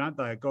kickers too, don't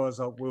they? Guys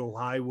like Will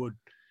Hayward,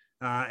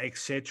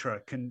 etc.,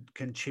 can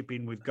chip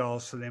in with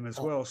goals for them as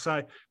well.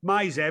 So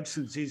May's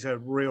absence is a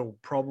real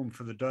problem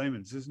for the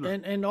Demons, isn't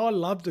it? And I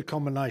love the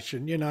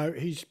combination. You know,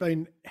 he's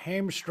been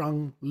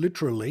hamstrung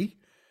literally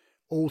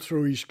all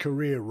through his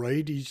career,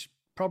 Reid. He's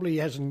probably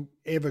hasn't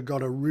ever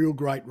got a real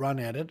great run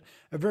at it.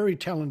 A very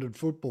talented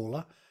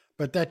footballer,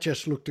 but that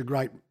just looked a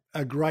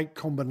great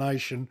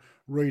combination,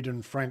 Reid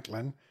and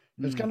Franklin.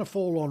 It's going to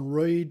fall on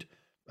Reid.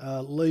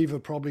 Lever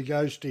probably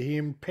goes to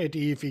him.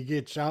 Petty if he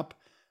gets up.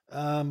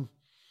 I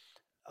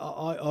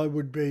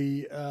would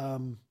be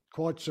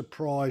quite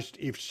surprised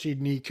if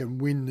Sydney can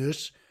win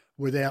this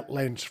without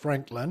Lance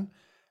Franklin.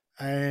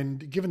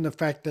 And given the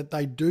fact that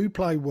they do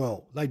play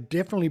well, they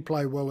definitely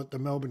play well at the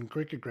Melbourne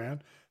Cricket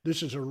Ground.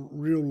 This is a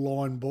real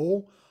line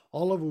ball.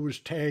 Oliver was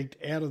tagged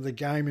out of the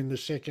game in the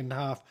second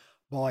half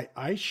by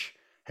Aish.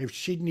 Have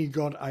Sydney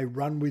got a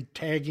run with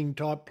tagging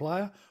type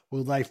player?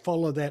 Will they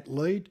follow that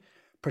lead?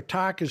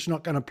 Prataka's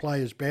not going to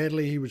play as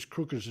badly. He was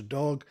crook as a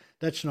dog.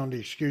 That's not an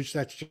excuse.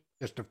 That's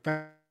just a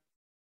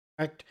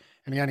fact.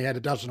 And he only had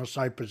a dozen or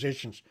so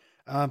possessions.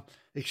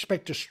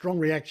 Expect a strong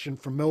reaction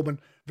from Melbourne.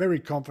 Very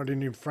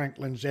confident in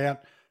Franklin's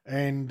out.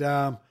 And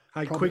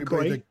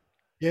quickly.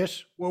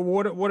 Yes? Well,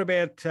 what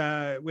about,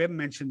 we haven't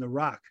mentioned the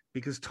ruck,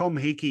 because Tom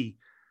Hickey,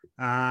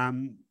 I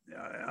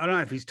don't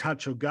know if he's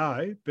touch or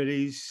go, but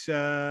he's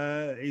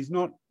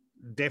not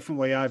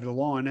definitely over the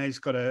line. He's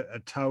got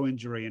a toe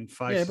injury and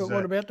faces but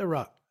what about the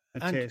ruck?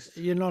 Test.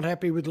 You're not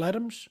happy with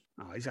Laddams?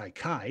 Oh, he's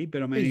okay,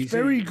 but I mean... He's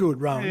very good,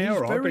 Rowan. Yeah,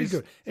 he's right, very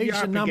good.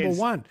 He's the number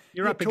one.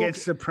 You're up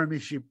against the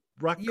premiership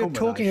ruck You're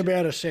combination. talking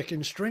about a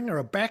second stringer,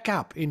 a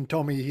backup in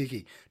Tommy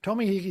Hickey.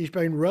 Tommy Hickey's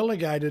been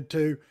relegated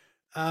to,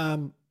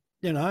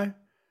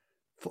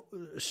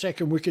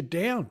 second wicket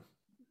down.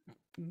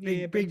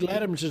 Big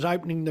Laddams is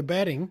opening the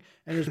batting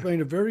and has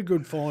been a very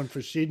good find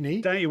for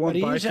Sydney. Don't you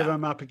want both of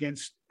them up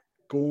against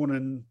Gawn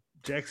and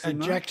Jackson?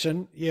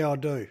 Jackson, yeah, I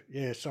do.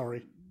 Yeah,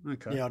 sorry.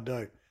 Okay. Yeah, I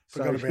do.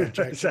 Forgot about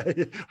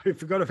Jackson. We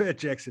forgot about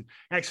Jackson.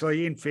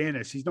 Actually, in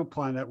fairness, he's not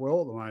playing that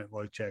well at the moment,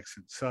 Luke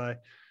Jackson. So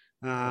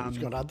he's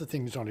got other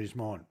things on his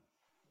mind.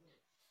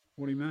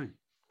 What do you mean?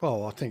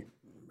 Well, I think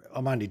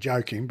I'm only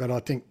joking, but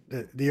I think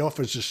the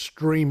offers are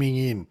streaming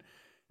in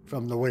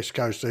from the West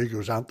Coast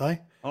Eagles, aren't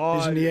they? Oh,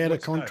 isn't he out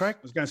of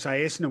contract? I was going to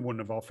say Essendon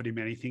wouldn't have offered him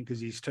anything because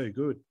he's too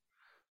good.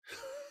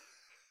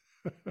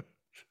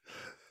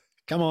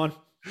 Come on.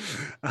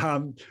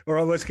 All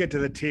right, let's get to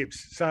the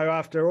tips. So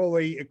after all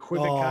the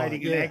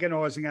equivocating and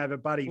agonising over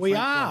Buddy we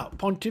Franklin, are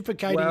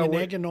pontificating and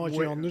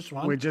agonising on this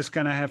one. We're just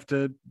going to have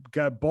to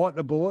go bite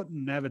the bullet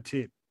and have a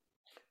tip.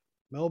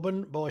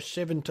 Melbourne by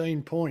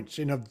 17 points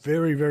in a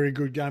very, very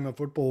good game of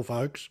football,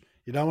 folks.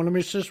 You don't want to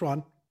miss this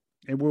one.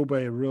 It will be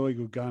a really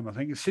good game, I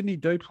think. Sydney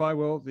do play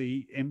well at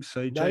the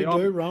MCG. They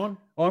do, Ron.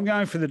 I'm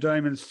going for the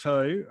Demons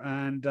too.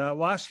 And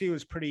last year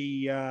was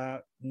pretty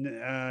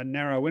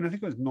narrow win. I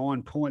think it was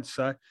 9 points.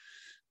 So I'm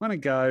going to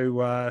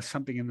go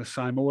something in the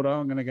same order.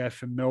 I'm going to go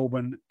for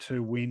Melbourne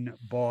to win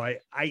by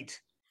 8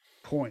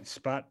 points,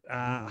 but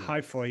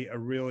hopefully a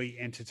really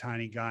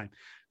entertaining game.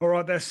 All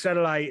right, that's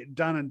Saturday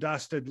done and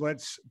dusted.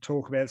 Let's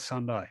talk about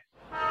Sunday.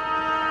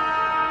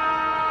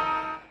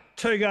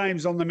 2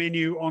 games on the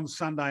menu on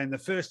Sunday, and the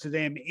first of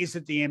them is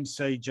at the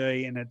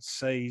MCG, and it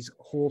sees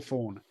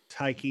Hawthorn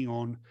taking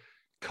on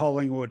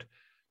Collingwood.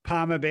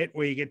 Palmer Bet,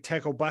 where you get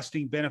tackle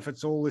busting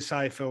benefits all this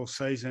AFL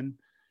season.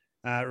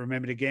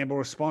 Remember to gamble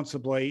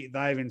responsibly.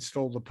 They've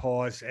installed the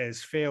Pies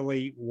as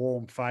fairly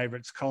warm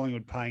favourites.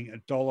 Collingwood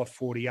paying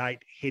 $1.48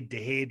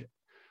 head-to-head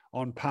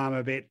on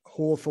Palmer Bet.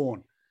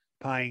 Hawthorn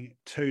paying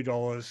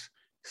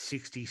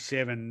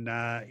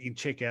 $2.67. You can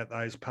check out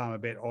those Palmer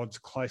Bet odds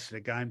closer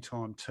to game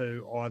time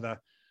too, either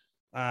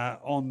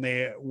on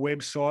their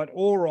website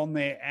or on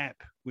their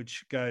app,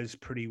 which goes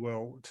pretty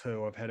well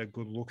too. I've had a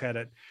good look at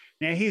it.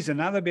 Now, here's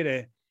another bit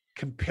of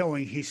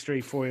compelling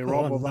history for you,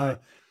 Rob, although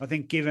I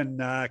think given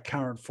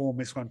current form,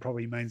 this one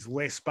probably means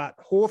less. But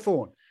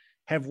Hawthorn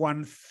have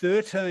won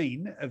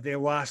 13 of their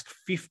last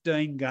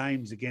 15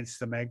 games against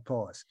the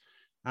Magpies.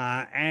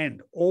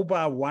 And all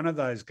bar one of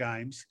those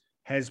games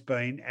has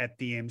been at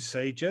the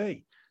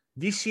MCG.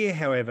 This year,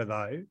 however,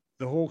 though,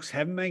 the Hawks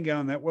haven't been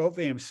going that well at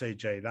the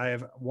MCG. They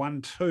have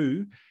won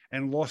 2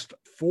 and lost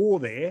 4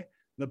 there.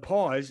 The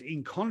Pies,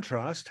 in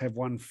contrast, have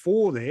won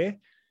 4 there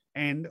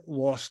and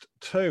lost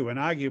 2. And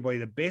arguably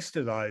the best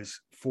of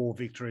those 4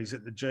 victories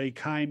at the G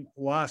came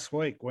last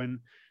week when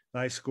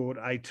they scored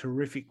a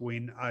terrific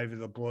win over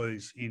the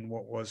Blues in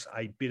what was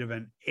a bit of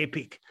an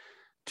epic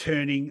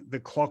turning the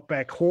clock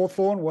back.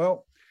 Hawthorn,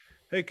 well,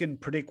 who can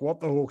predict what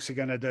the Hawks are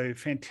going to do?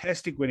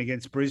 Fantastic win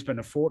against Brisbane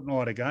a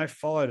fortnight ago,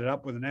 followed it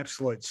up with an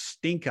absolute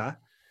stinker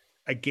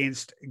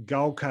against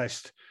Gold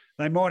Coast.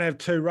 They might have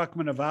 2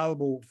 ruckmen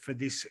available for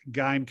this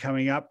game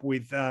coming up,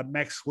 with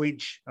Max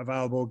Lynch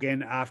available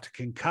again after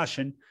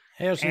concussion.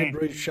 How's Ned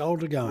Reeves'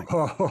 shoulder going?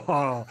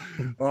 I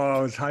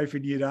was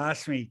hoping you'd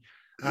ask me.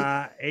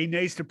 He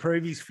needs to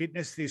prove his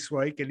fitness this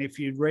week. And if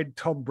you'd read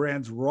Tom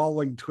Brown's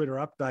rolling Twitter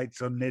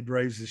updates on Ned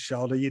Reeves'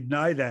 shoulder, you'd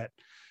know that.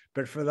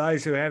 But for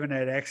those who haven't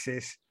had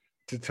access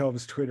to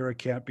Tom's Twitter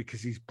account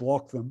because he's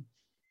blocked them,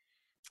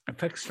 in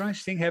fact, a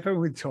strange thing happened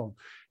with Tom.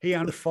 He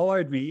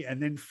unfollowed me and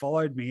then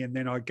followed me, and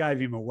then I gave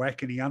him a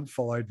whack and he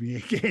unfollowed me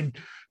again.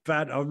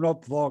 But I'm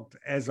not blocked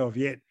as of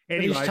yet.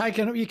 Anyway, he's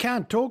taken. You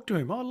can't talk to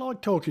him. I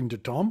like talking to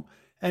Tom,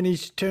 and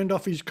he's turned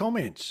off his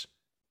comments.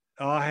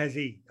 Oh, has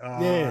he? Oh,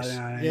 yes.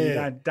 No,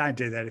 yeah. Don't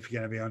do that if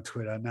you're going to be on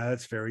Twitter. No,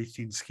 that's very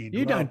thin-skinned.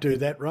 You don't do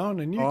that, Ron,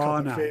 and you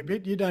cop no. a fair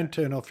bit. You don't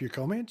turn off your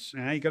comments.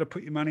 No, you got to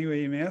put your money where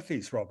your mouth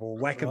is, Rob, or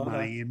lack of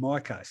money in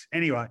my case.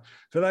 Anyway,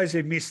 for those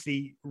who missed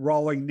the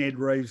rolling Ned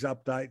Reeves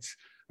updates,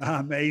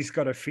 he's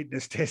got a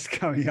fitness test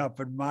coming up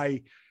and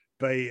may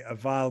be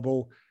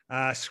available.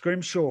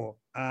 Scrimshaw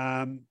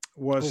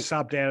was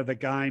subbed out of the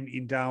game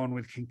in Darwin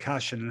with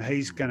concussion, and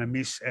he's going to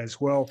miss as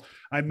well.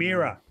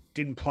 O'Meara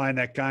didn't play in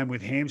that game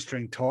with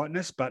hamstring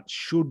tightness, but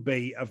should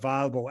be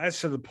available. As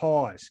for the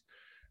Pies,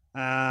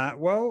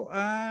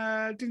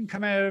 didn't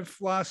come out of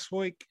last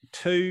week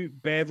too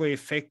badly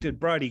affected.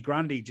 Brodie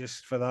Grundy,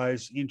 just for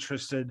those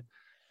interested,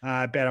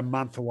 about a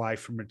month away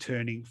from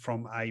returning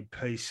from a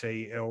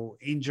PCL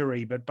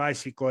injury. But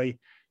basically,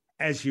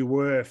 as you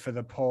were for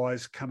the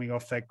Pies coming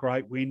off that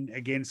great win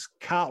against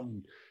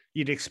Carlton,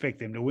 you'd expect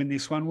them to win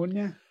this one, wouldn't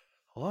you?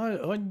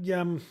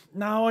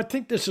 No, I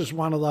think this is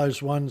one of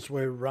those ones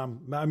where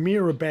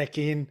O'Meara back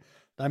in,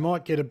 they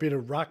might get a bit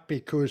of ruck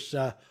because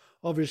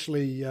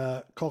obviously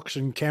Cox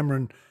and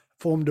Cameron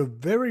formed a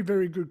very,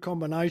 very good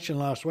combination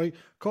last week.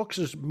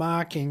 Cox's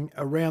marking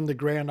around the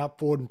ground up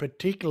forward, and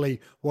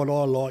particularly what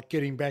I like,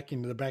 getting back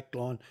into the back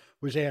line,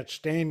 was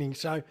outstanding.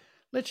 So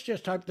let's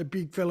just hope the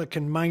big fella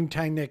can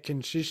maintain that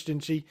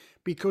consistency,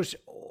 because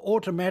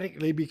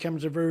automatically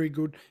becomes a very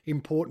good,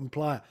 important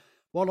player.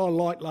 What I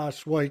liked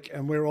last week,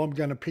 and where I'm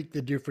going to pick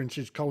the difference,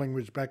 is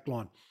Collingwood's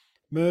backline.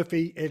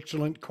 Murphy,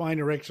 excellent.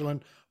 Quainer,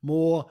 excellent.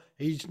 Moore,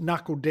 he's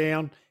knuckled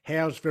down.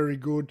 Howe's very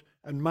good.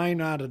 And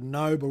Maynard and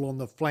Noble on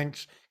the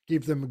flanks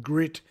give them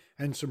grit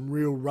and some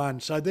real run.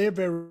 So they're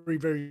very,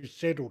 very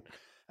settled.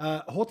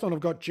 Hawthorn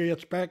have got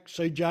Giants back.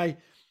 CJ,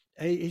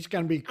 he's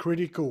going to be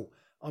critical.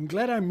 I'm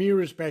glad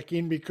O'Meara's back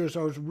in, because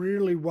I was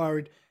really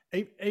worried,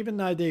 even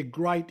though they're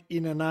great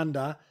in and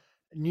under,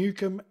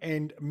 Newcomb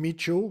and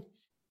Mitchell,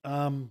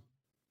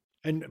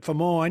 and for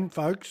mine,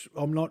 folks,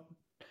 I'm not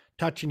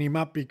touching him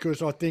up,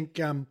 because I think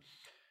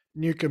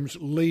Newcomb's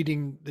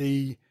leading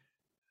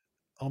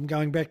I'm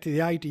going back to the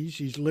 80s,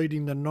 he's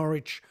leading the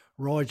Norwich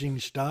Rising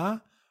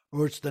Star,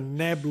 or it's the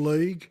NAB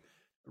League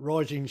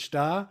Rising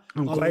Star.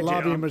 I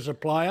love him as a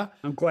player.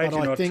 I'm glad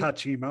you're not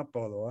touching him up,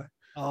 by the way.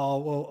 Oh,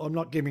 well, I'm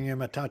not giving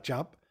him a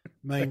touch-up.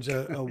 Means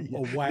a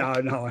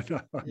whack. No.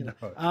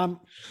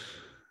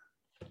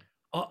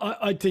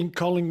 I think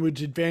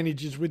Collingwood's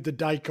advantage is with the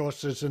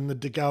Dacosses and the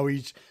De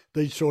Goeys,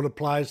 these sort of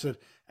players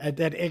that add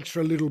that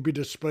extra little bit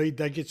of speed.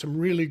 They get some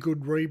really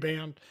good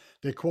rebound.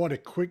 They're quite a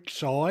quick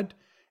side,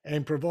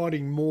 and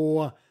providing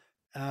more,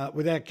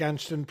 without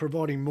Gunston,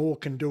 providing more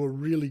can do a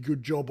really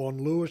good job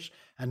on Lewis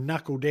and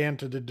knuckle down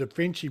to the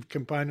defensive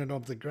component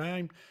of the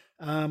game.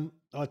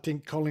 I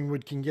think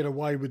Collingwood can get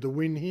away with the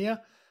win here.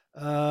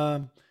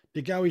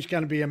 De Goey's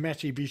going to be a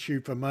massive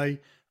issue for me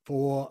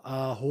for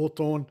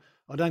Hawthorn.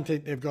 I don't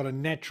think they've got a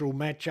natural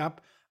matchup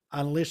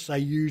unless they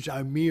use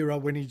O'Meara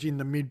when he's in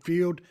the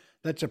midfield.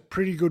 That's a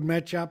pretty good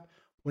matchup.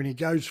 When he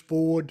goes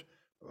forward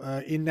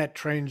in that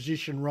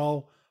transition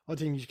role, I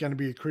think he's going to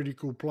be a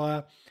critical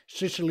player.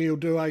 Sicily will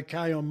do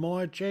okay on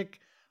my check.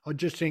 I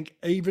just think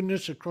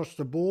evenness across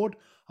the board.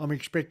 I'm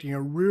expecting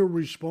a real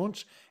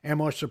response.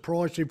 Am I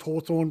surprised if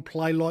Hawthorn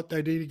play like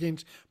they did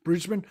against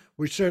Brisbane?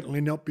 We're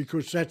certainly not,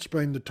 because that's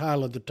been the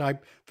tail of the tape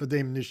for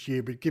them this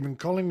year. But given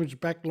Collingwood's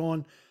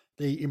backline,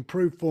 the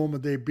improved form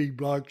of their big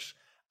blokes,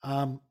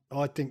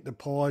 I think the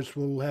Pies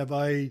will have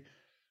a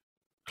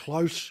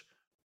close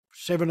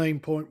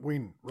 17-point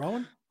win.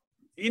 Rowan?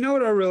 You know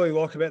what I really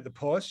like about the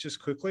Pies, just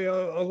quickly? I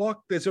like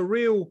there's a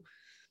real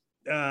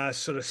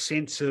sort of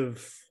sense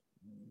of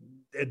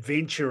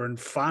adventure and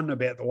fun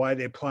about the way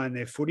they're playing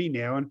their footy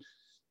now. And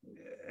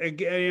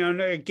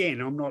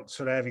again, I'm not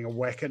sort of having a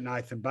whack at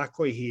Nathan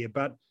Buckley here,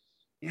 but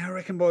I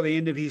reckon by the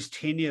end of his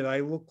tenure,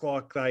 they look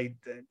like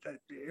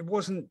it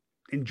wasn't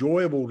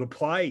enjoyable to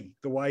play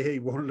the way he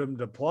wanted them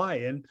to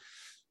play. And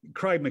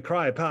Craig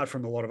McRae, apart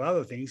from a lot of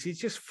other things, he's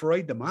just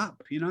freed them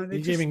up. You're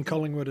giving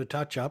Collingwood a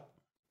touch up.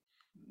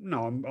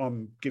 No,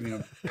 I'm giving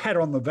a pat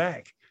on the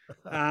back.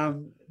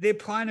 They're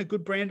playing a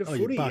good brand of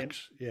footy,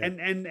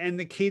 and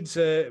the kids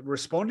are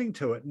responding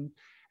to it. And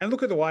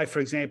look at the way, for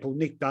example,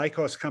 Nick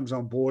Dacos comes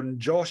on board, and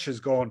Josh has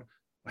gone,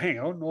 hang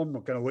on, I'm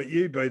not going to let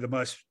you be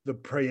the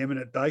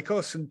preeminent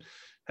Dacos, and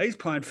he's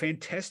playing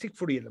fantastic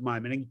footy at the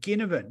moment. And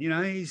Ginnivan,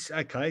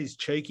 he's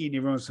cheeky and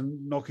everyone's to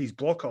knock his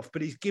block off,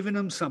 but he's given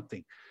them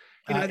something.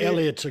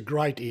 Elliott's a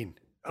great in.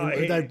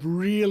 They've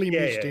really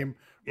missed him,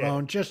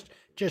 Rowan.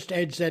 Just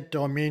adds that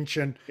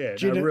dimension. Yeah,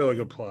 a really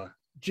good player.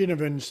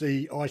 Ginnivan's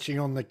the icing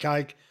on the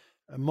cake.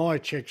 My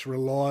check's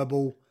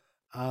reliable.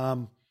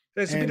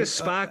 There's a bit of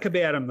spark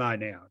about him though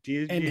now.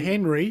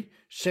 Henry,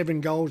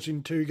 7 goals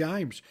in 2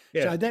 games.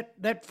 Yeah. So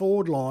that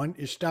forward line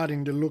is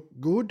starting to look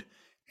good.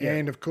 Yeah.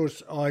 And, of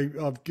course,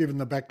 I've given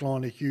the back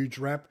line a huge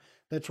rap.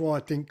 That's why I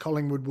think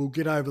Collingwood will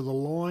get over the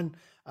line,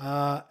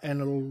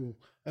 and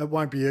it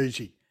won't be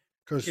easy,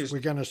 because we're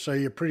going to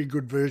see a pretty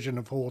good version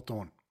of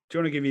Hawthorn. Do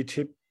you want to give your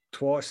tip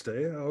twice, do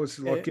you? I was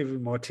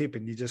giving my tip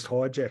and you just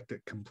hijacked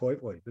it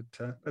completely. But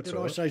that's Did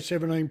all right. I say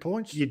 17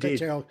 points? You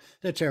did.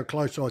 That's how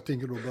close I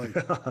think it'll be.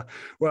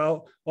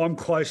 Well, I'm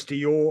close to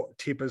your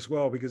tip as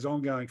well, because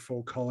I'm going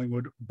for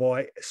Collingwood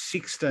by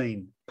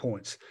 16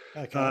 points.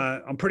 Okay.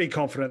 I'm pretty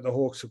confident the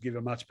Hawks will give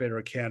a much better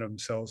account of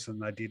themselves than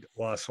they did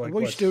last week.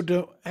 We still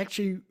do,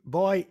 actually,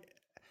 by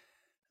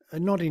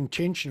not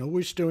intentional,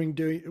 we're still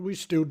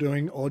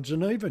doing odds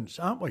and evens,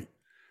 aren't we?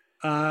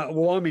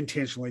 Well, I'm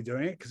intentionally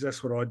doing it because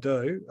that's what I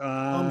do.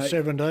 I'm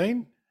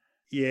 17.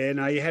 Yeah,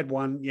 no, you had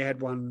one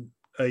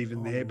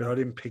even there, but I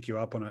didn't pick you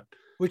up on it.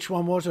 Which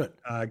one was it?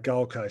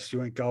 Gold Coast. You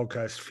went Gold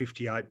Coast,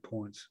 58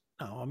 points.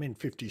 No, I'm in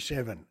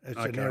 57. It's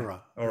okay. an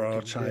error. All right,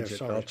 I'll change it.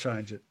 Sorry. I'll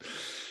change it.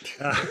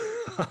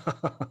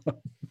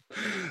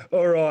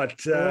 All right.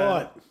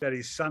 That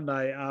is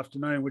Sunday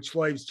afternoon, which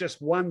leaves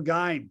just one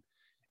game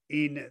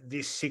in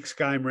this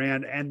 6-game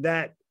round, and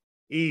that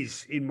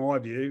is, in my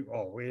view,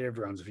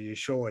 everyone's view,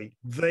 surely,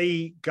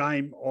 the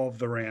game of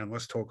the round.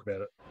 Let's talk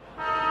about it.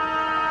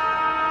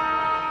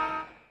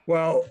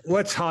 Well,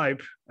 let's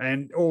hope,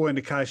 and all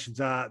indications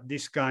are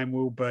this game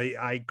will be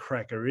a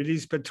cracker. It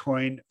is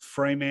between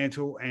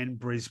Fremantle and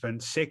Brisbane.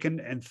 2nd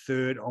and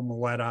 3rd on the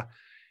ladder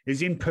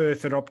is in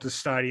Perth at Optus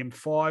Stadium,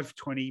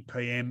 5:20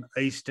 p.m.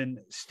 Eastern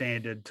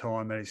Standard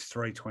Time. That is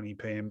 3:20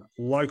 p.m.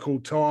 local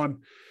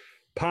time.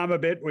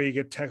 Palmerbet, where you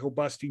get tackle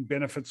busting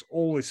benefits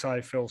all this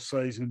AFL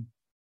season.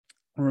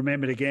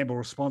 Remember to gamble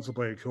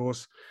responsibly, of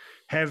course.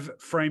 Have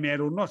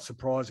Fremantle, not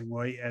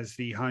surprisingly, as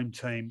the home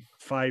team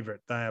favourite.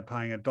 They are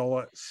paying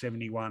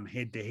 $1.71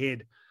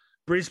 head-to-head.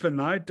 Brisbane,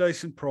 though,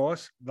 decent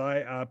price.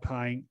 They are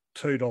paying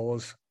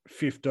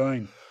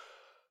 $2.15.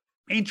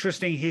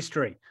 Interesting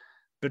history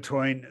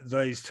between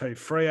these two.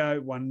 Freo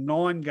won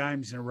 9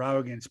 games in a row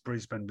against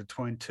Brisbane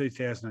between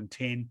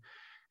 2010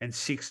 and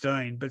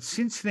 16. But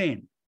since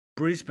then,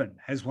 Brisbane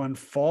has won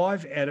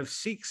 5 out of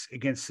 6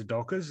 against the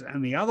Dockers,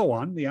 and the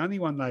only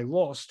one they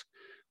lost,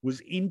 was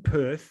in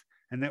Perth,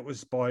 and that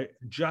was by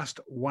just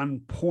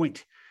 1 point.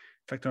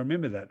 In fact, I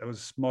remember that. It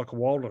was Michael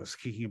Walters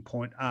kicking a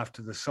point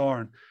after the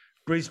siren.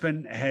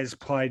 Brisbane has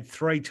played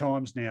 3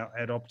 times now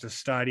at Optus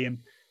Stadium,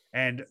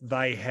 and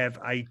they have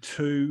a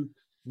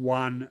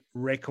 2-1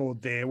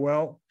 record there.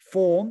 Well,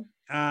 form,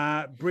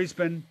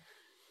 Brisbane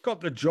got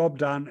the job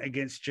done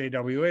against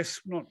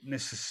GWS, not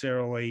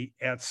necessarily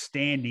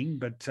outstanding,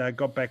 but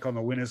got back on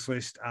the winners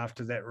list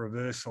after that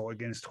reversal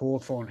against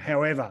Hawthorn.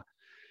 However,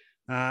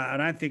 I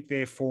don't think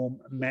their form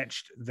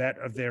matched that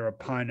of their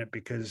opponent,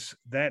 because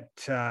that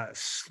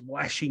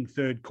slashing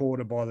third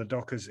quarter by the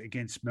Dockers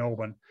against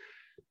Melbourne,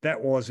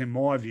 that was, in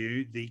my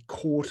view, the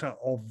quarter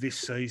of this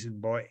season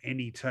by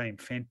any team.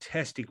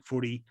 Fantastic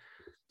footy.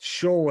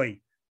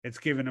 Surely it's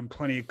given them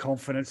plenty of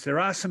confidence. There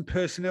are some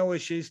personnel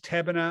issues.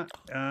 Taberner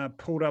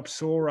pulled up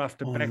sore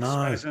after back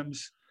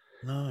spasms.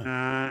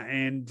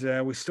 And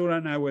we still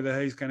don't know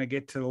whether he's going to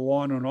get to the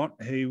line or not.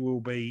 He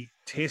will be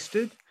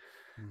tested.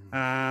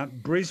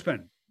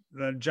 Brisbane,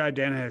 Joe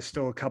Danaher is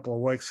still a couple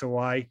of weeks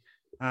away.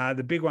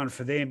 The big one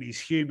for them is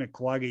Hugh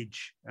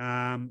McLuggage.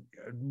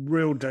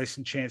 Real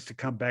decent chance to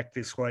come back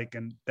this week,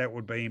 and that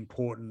would be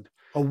important.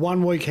 A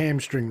 1 week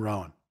hamstring,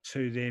 Rowan.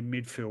 To their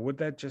midfield. Would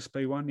that just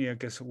be one? Yeah, I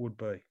guess it would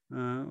be.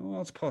 Well,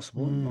 it's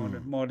possible.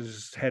 Might have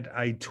just had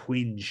a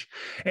twinge.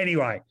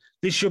 Anyway,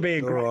 this should be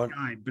a great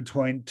game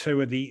between two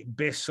of the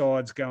best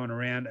sides going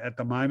around at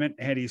the moment.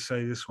 How do you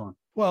see this one?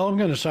 Well, I'm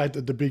going to say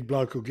that the big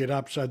bloke will get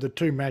up. So the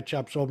two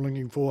matchups I'm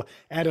looking for,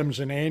 Adams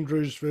and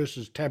Andrews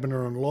versus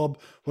Taberner and Lobb,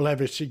 will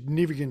have a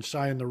significant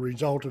say in the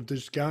result of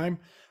this game.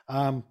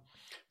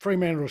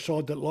 Fremantle are a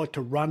side that like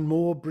to run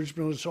more.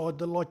 Brisbane are a side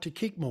that like to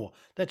kick more.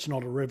 That's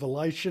not a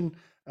revelation.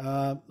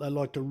 They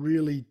like to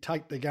really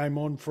take the game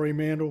on,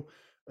 Fremantle.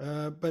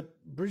 But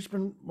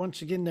Brisbane,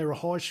 once again, they're a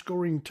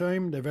high-scoring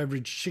team. They've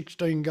averaged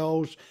 16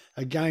 goals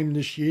a game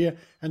this year,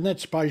 and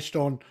that's based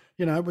on,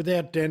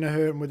 without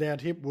Danaher and without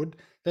Hipwood,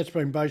 that's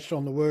been based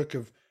on the work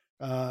of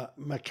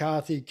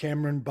McCarthy,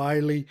 Cameron,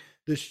 Bailey,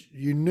 this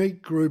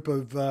unique group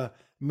of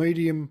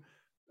medium,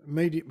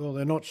 well,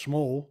 they're not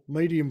small,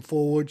 medium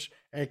forwards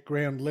at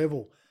ground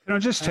level. Can I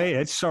just tell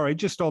you, sorry,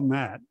 just on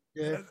that,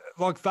 yeah,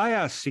 like they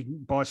are,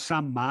 by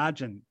some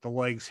margin, the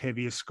league's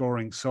heaviest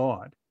scoring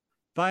side.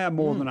 They are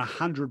more than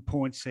 100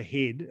 points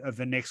ahead of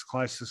the next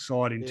closest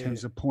side in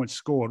terms of points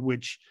scored,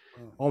 which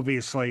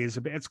obviously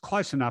it's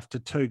close enough to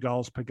 2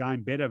 goals per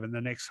game better than the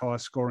next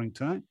highest scoring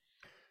team.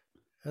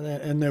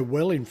 And they're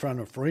well in front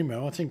of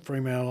Fremantle. I think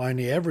Fremantle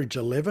only average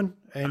 11.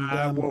 And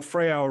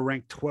Freo are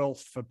ranked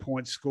 12th for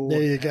points scored.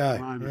 There you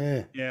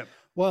go. Yeah.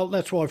 Well,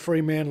 that's why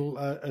Fremantle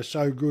are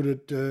so good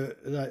at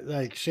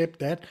they accept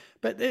that.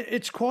 But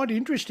it's quite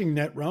interesting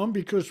that, Rowan,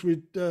 because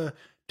with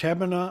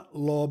Taberner,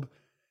 Lobb,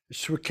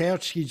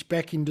 Swikowski's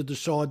back into the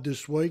side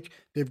this week.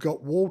 They've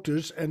got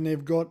Walters and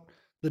they've got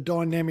the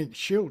dynamic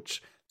Schultz.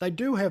 They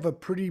do have a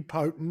pretty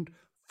potent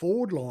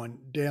forward line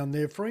down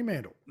there,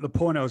 Fremantle. The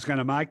point I was going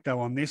to make, though,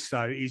 on this,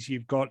 though, is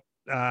you've got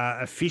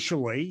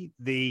officially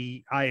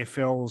the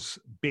AFL's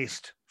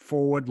best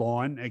forward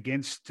line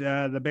against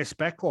the best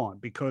back line,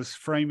 because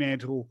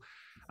Fremantle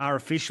are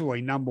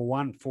officially number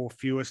one for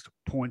fewest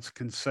points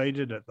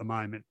conceded at the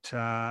moment. They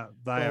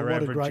are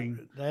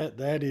averaging.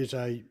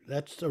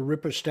 That's a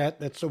ripper stat.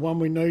 That's the one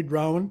we need,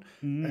 Rowan.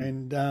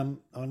 And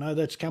I know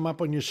that's come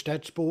up on your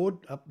stats board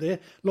up there.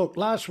 Look,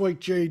 last week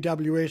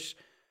GWS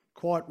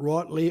quite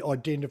rightly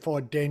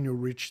identified Daniel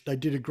Rich. They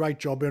did a great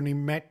job on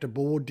him. Matt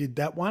DeBoer did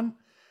that one,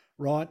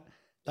 right?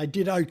 They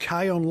did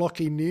okay on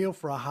Lockie Neal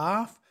for a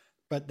half,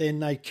 but then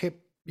they kept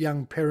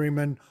young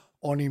Perryman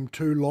on him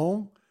too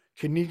long.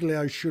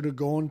 Caniglio should have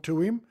gone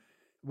to him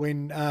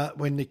when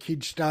the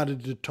kids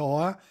started to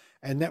tire,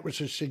 and that was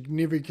a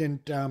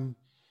significant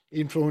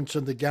influence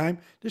of the game.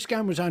 This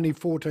game was only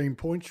 14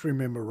 points,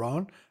 remember,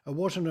 Ron. It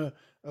wasn't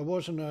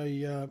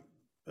a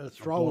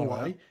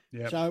throwaway.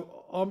 Yep.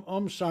 So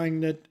I'm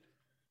saying that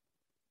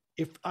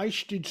if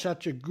Aish did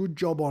such a good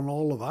job on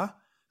Oliver,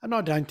 and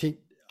I don't think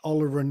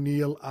Oliver and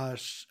Neil are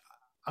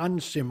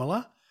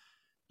unsimilar,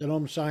 that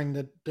I'm saying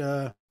that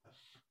the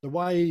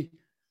way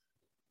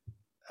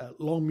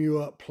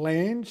Longmuir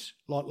plans,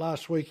 like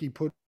last week he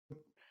put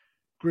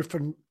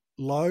Griffin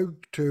low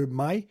to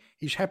May,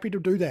 he's happy to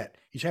do that.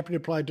 He's happy to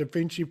play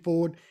defensive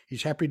forward.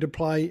 He's happy to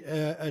play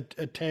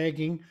a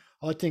tagging.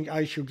 I think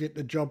Aish will get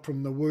the job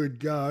from the word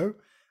go.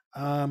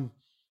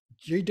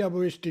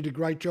 GWS did a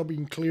great job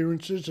in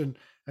clearances, and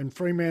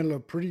Fremantle are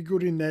pretty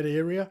good in that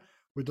area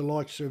with the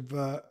likes of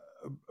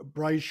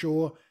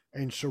Brayshaw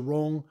and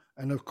Sarong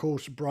and, of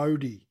course,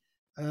 Brodie.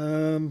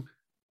 You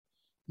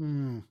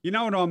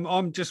know what?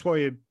 I'm just while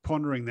you're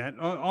pondering that,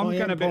 I'm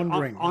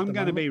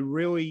going to be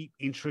really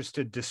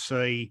interested to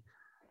see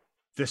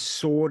the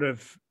sort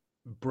of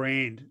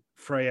brand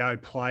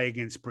Freo play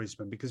against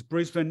Brisbane, because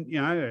Brisbane,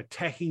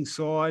 attacking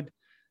side,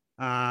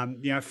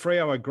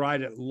 Freo are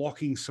great at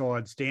locking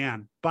sides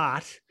down,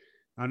 but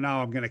I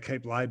know I'm going to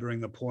keep labouring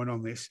the point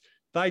on this.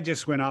 They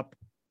just went up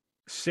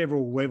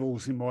several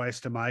levels in my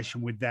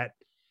estimation with that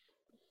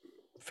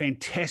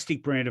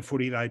fantastic brand of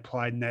footy they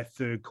played in that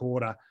third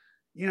quarter.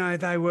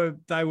 They were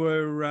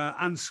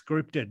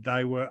unscripted.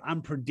 They were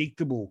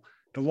unpredictable.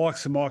 The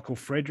likes of Michael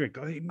Frederick,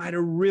 it made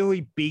a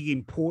really big,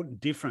 important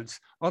difference.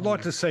 I'd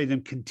like to see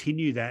them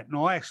continue that, and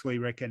I actually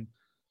reckon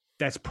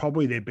that's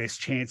probably their best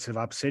chance of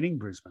upsetting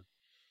Brisbane.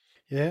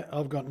 Yeah,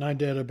 I've got no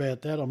doubt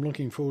about that. I'm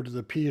looking forward to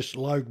the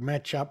Pearce-Logue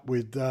matchup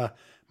with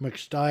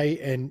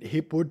McStay and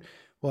Hipwood.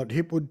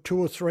 Hipwood 2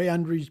 or 3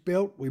 under his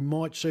belt. We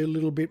might see a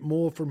little bit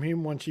more from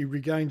him once he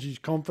regains his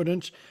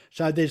confidence.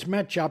 So there's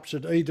matchups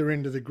at either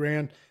end of the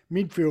ground.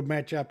 Midfield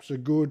matchups are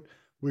good.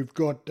 We've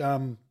got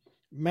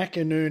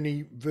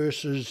McInerney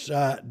versus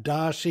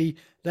Darcy.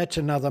 That's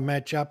another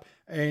matchup.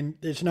 And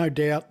there's no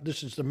doubt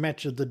this is the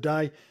match of the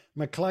day.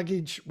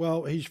 McCluggage,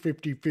 well, he's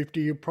 50-50.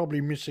 He'll probably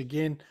miss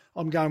again.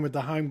 I'm going with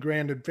the home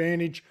ground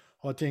advantage.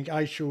 I think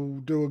Aish will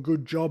do a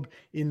good job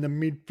in the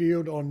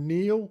midfield on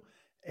Neil.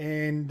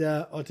 And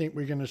I think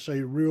we're going to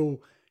see real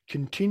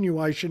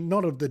continuation,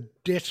 not of the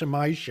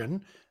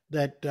decimation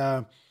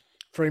that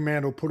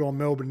Fremantle put on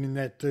Melbourne in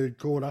that third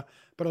quarter,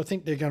 but I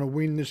think they're going to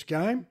win this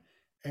game.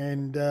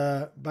 and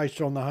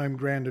based on the home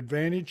ground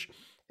advantage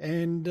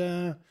and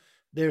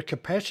their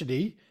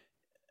capacity,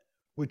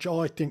 which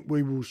I think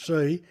we will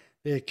see,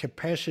 their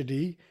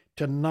capacity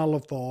to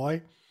nullify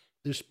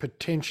this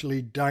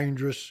potentially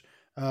dangerous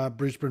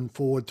Brisbane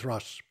forward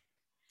thrust.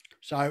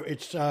 So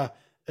it's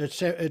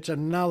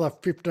another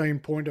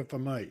 15-pointer for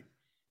me.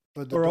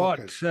 For the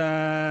Dockers.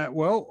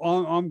 Well,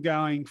 I'm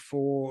going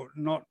for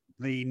not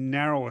the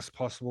narrowest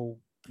possible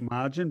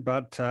margin,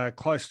 but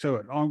close to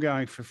it. I'm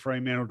going for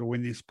Fremantle to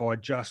win this by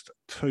just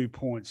 2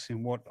 points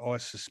in what I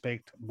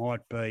suspect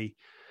might be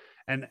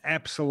an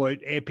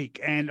absolute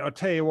epic. And I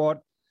tell you what,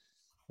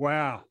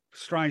 wow,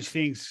 strange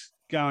things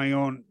going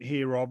on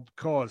here, Rob,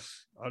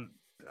 because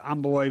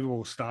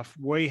unbelievable stuff.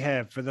 We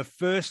have, for the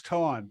first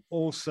time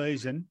all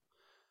season,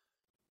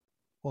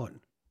 what?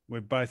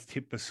 We've both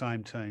tipped the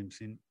same teams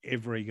in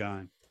every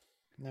game.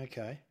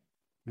 Okay.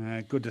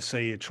 Good to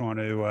see you trying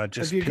to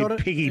just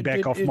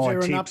piggyback off my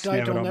tips. Is there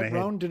an update on that,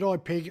 Ron? Did I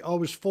pig? I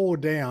was 4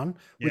 down,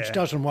 which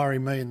doesn't worry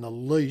me in the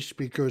least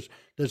because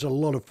there's a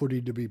lot of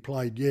footy to be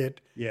played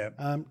yet. Yeah.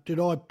 Did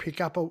I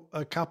pick up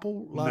a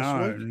couple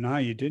last week? No,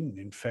 you didn't.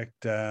 In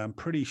fact, I'm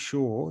pretty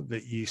sure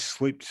that you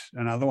slipped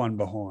another one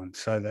behind,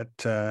 so that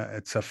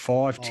it's a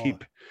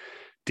 5-tip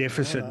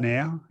deficit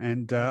now,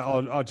 and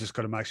I just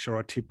got to make sure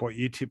I tip what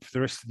you tip for the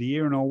rest of the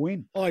year, and I'll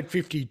win. I had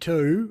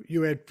 52.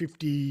 You had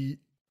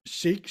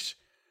 56.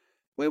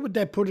 Where would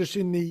that put us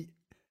in the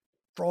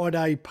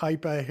Friday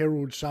paper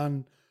Herald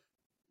Sun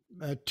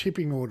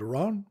tipping order,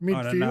 Ron? Midfield?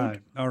 I don't know.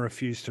 I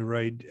refuse to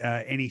read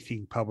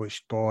anything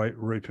published by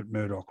Rupert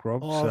Murdoch,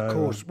 Rob. Oh, of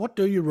course. What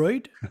do you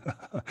read?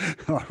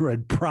 I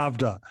read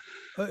Pravda.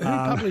 Who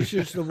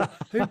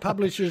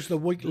publishes the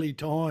Weekly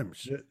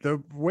Times?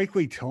 The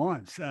Weekly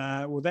Times.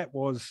 Well, that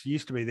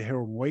used to be the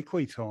Herald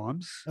Weekly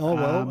Times. Oh,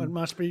 well, it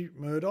must be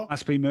Murdoch.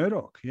 Must be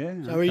Murdoch, yeah.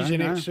 So he's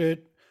an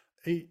excerpt.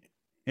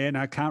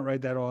 Can't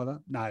read that either.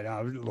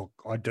 No, look,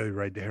 I do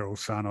read the Herald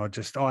Sun.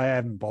 I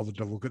haven't bothered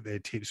to look at their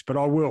tips, but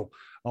I will.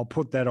 I'll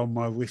put that on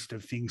my list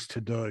of things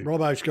to do.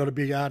 Robbo's got a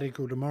big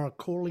article tomorrow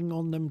calling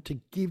on them to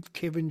give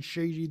Kevin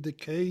Sheedy the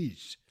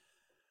keys.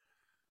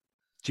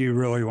 Do you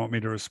really want me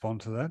to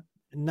respond to that?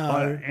 No.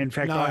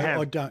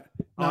 I don't.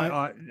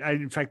 No.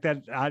 In fact,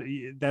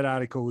 that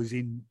article is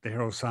in the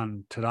Herald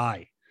Sun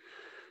today.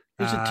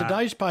 Is it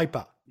today's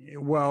paper?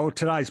 Well,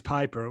 today's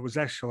paper, it was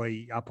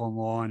actually up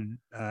online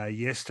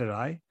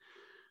yesterday.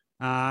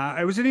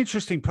 It was an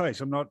interesting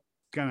piece. I'm not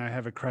going to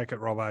have a crack at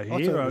Robbo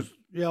here.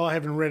 I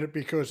haven't read it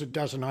because it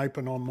doesn't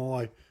open on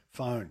my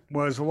phone.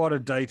 Well, there's a lot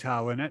of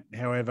detail in it.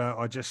 However,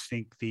 I just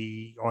think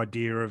the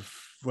idea of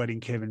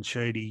letting Kevin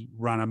Sheedy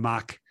run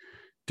amok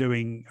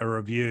doing a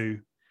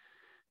review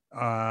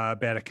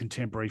about a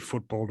contemporary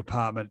football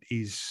department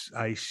is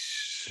a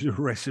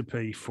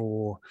recipe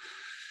for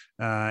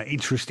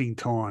interesting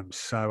times.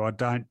 So I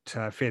don't,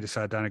 fair to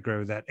say, I don't agree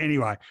with that.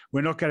 Anyway, we're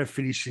not going to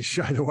finish this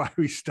show the way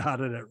we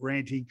started it,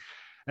 ranting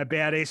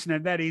about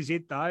Essendon. That is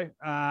it, though.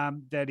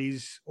 That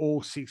is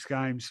all 6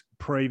 games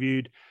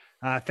previewed.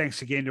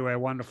 Thanks again to our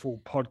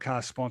wonderful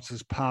podcast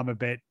sponsors,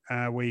 Palmerbet,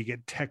 where you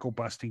get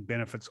tackle-busting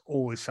benefits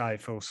all this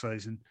AFL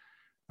season.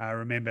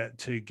 Remember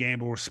to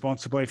gamble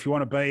responsibly. If you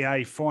want to be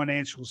a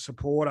financial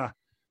supporter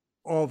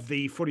of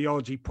the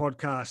Footyology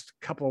podcast,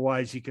 a couple of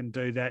ways you can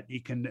do that.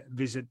 You can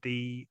visit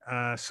the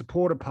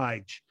supporter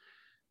page,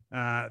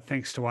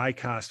 thanks to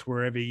Acast,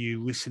 wherever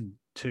you listen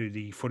to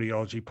the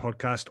Footyology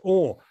podcast,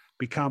 or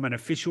become an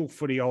official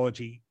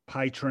Footyology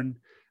patron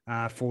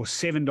for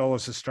 $7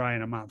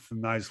 Australian a month,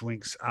 and those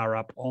links are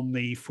up on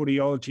the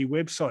Footyology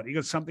website. You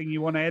got something you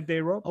want to add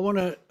there, Rob? I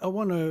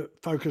want to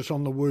focus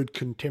on the word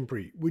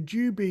contemporary. Would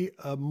you be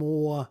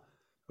more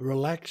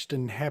relaxed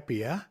and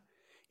happier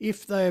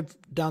if they've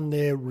done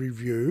their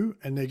review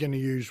and they're going to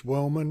use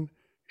Wellman,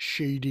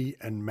 Sheedy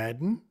and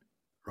Madden,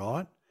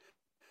 right?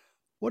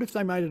 What if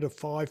they made it a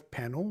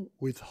 5-panel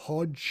with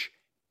Hodge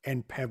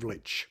and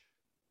Pavlich?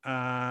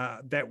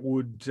 That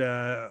would,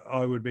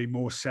 I would be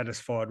more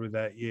satisfied with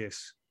that,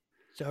 yes.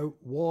 So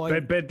why?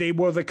 But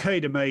the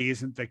key to me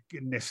isn't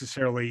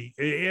necessarily,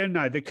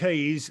 the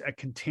key is a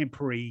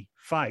contemporary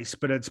face,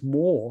 but it's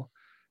more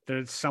that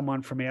it's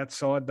someone from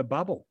outside the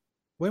bubble.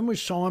 When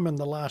was Simon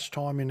the last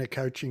time in a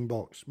coaching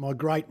box? My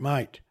great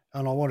mate,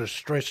 and I want to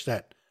stress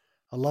that.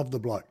 I love the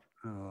bloke.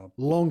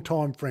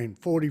 Long-time friend,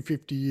 40,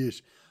 50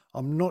 years.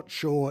 I'm not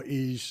sure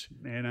he's...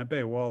 Yeah, no, it'd be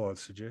a while, I'd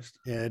suggest.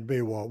 Yeah, it'd be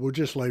a while. We'll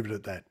just leave it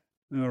at that.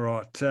 All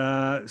right.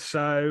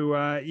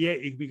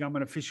 You can become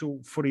an official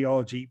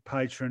Footyology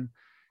patron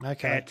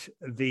at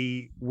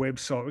the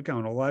website. We're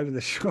going all over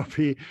the shop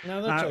here.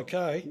 No, that's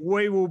okay.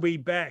 We will be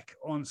back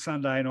on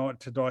Sunday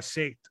night to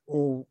dissect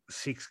all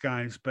 6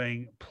 games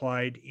being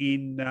played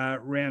in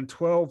round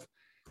 12.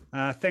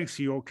 Thanks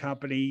for your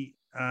company.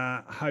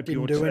 Hope Didn't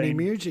your do team... any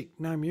music.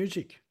 No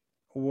music.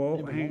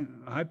 Well,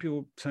 I hope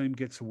your team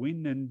gets a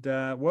win. And,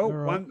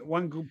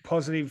 one good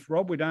positive,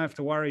 Rob, we don't have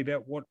to worry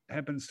about what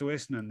happens to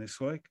Essendon this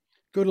week.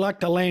 Good luck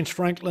to Lance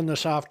Franklin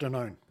this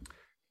afternoon.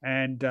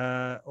 And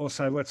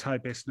also, let's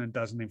hope Essendon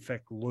doesn't, in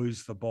fact,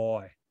 lose the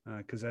bye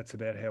because that's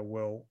about how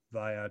well they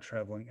are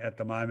travelling at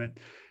the moment.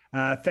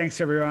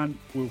 Thanks, everyone.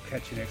 We'll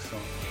catch you next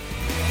time.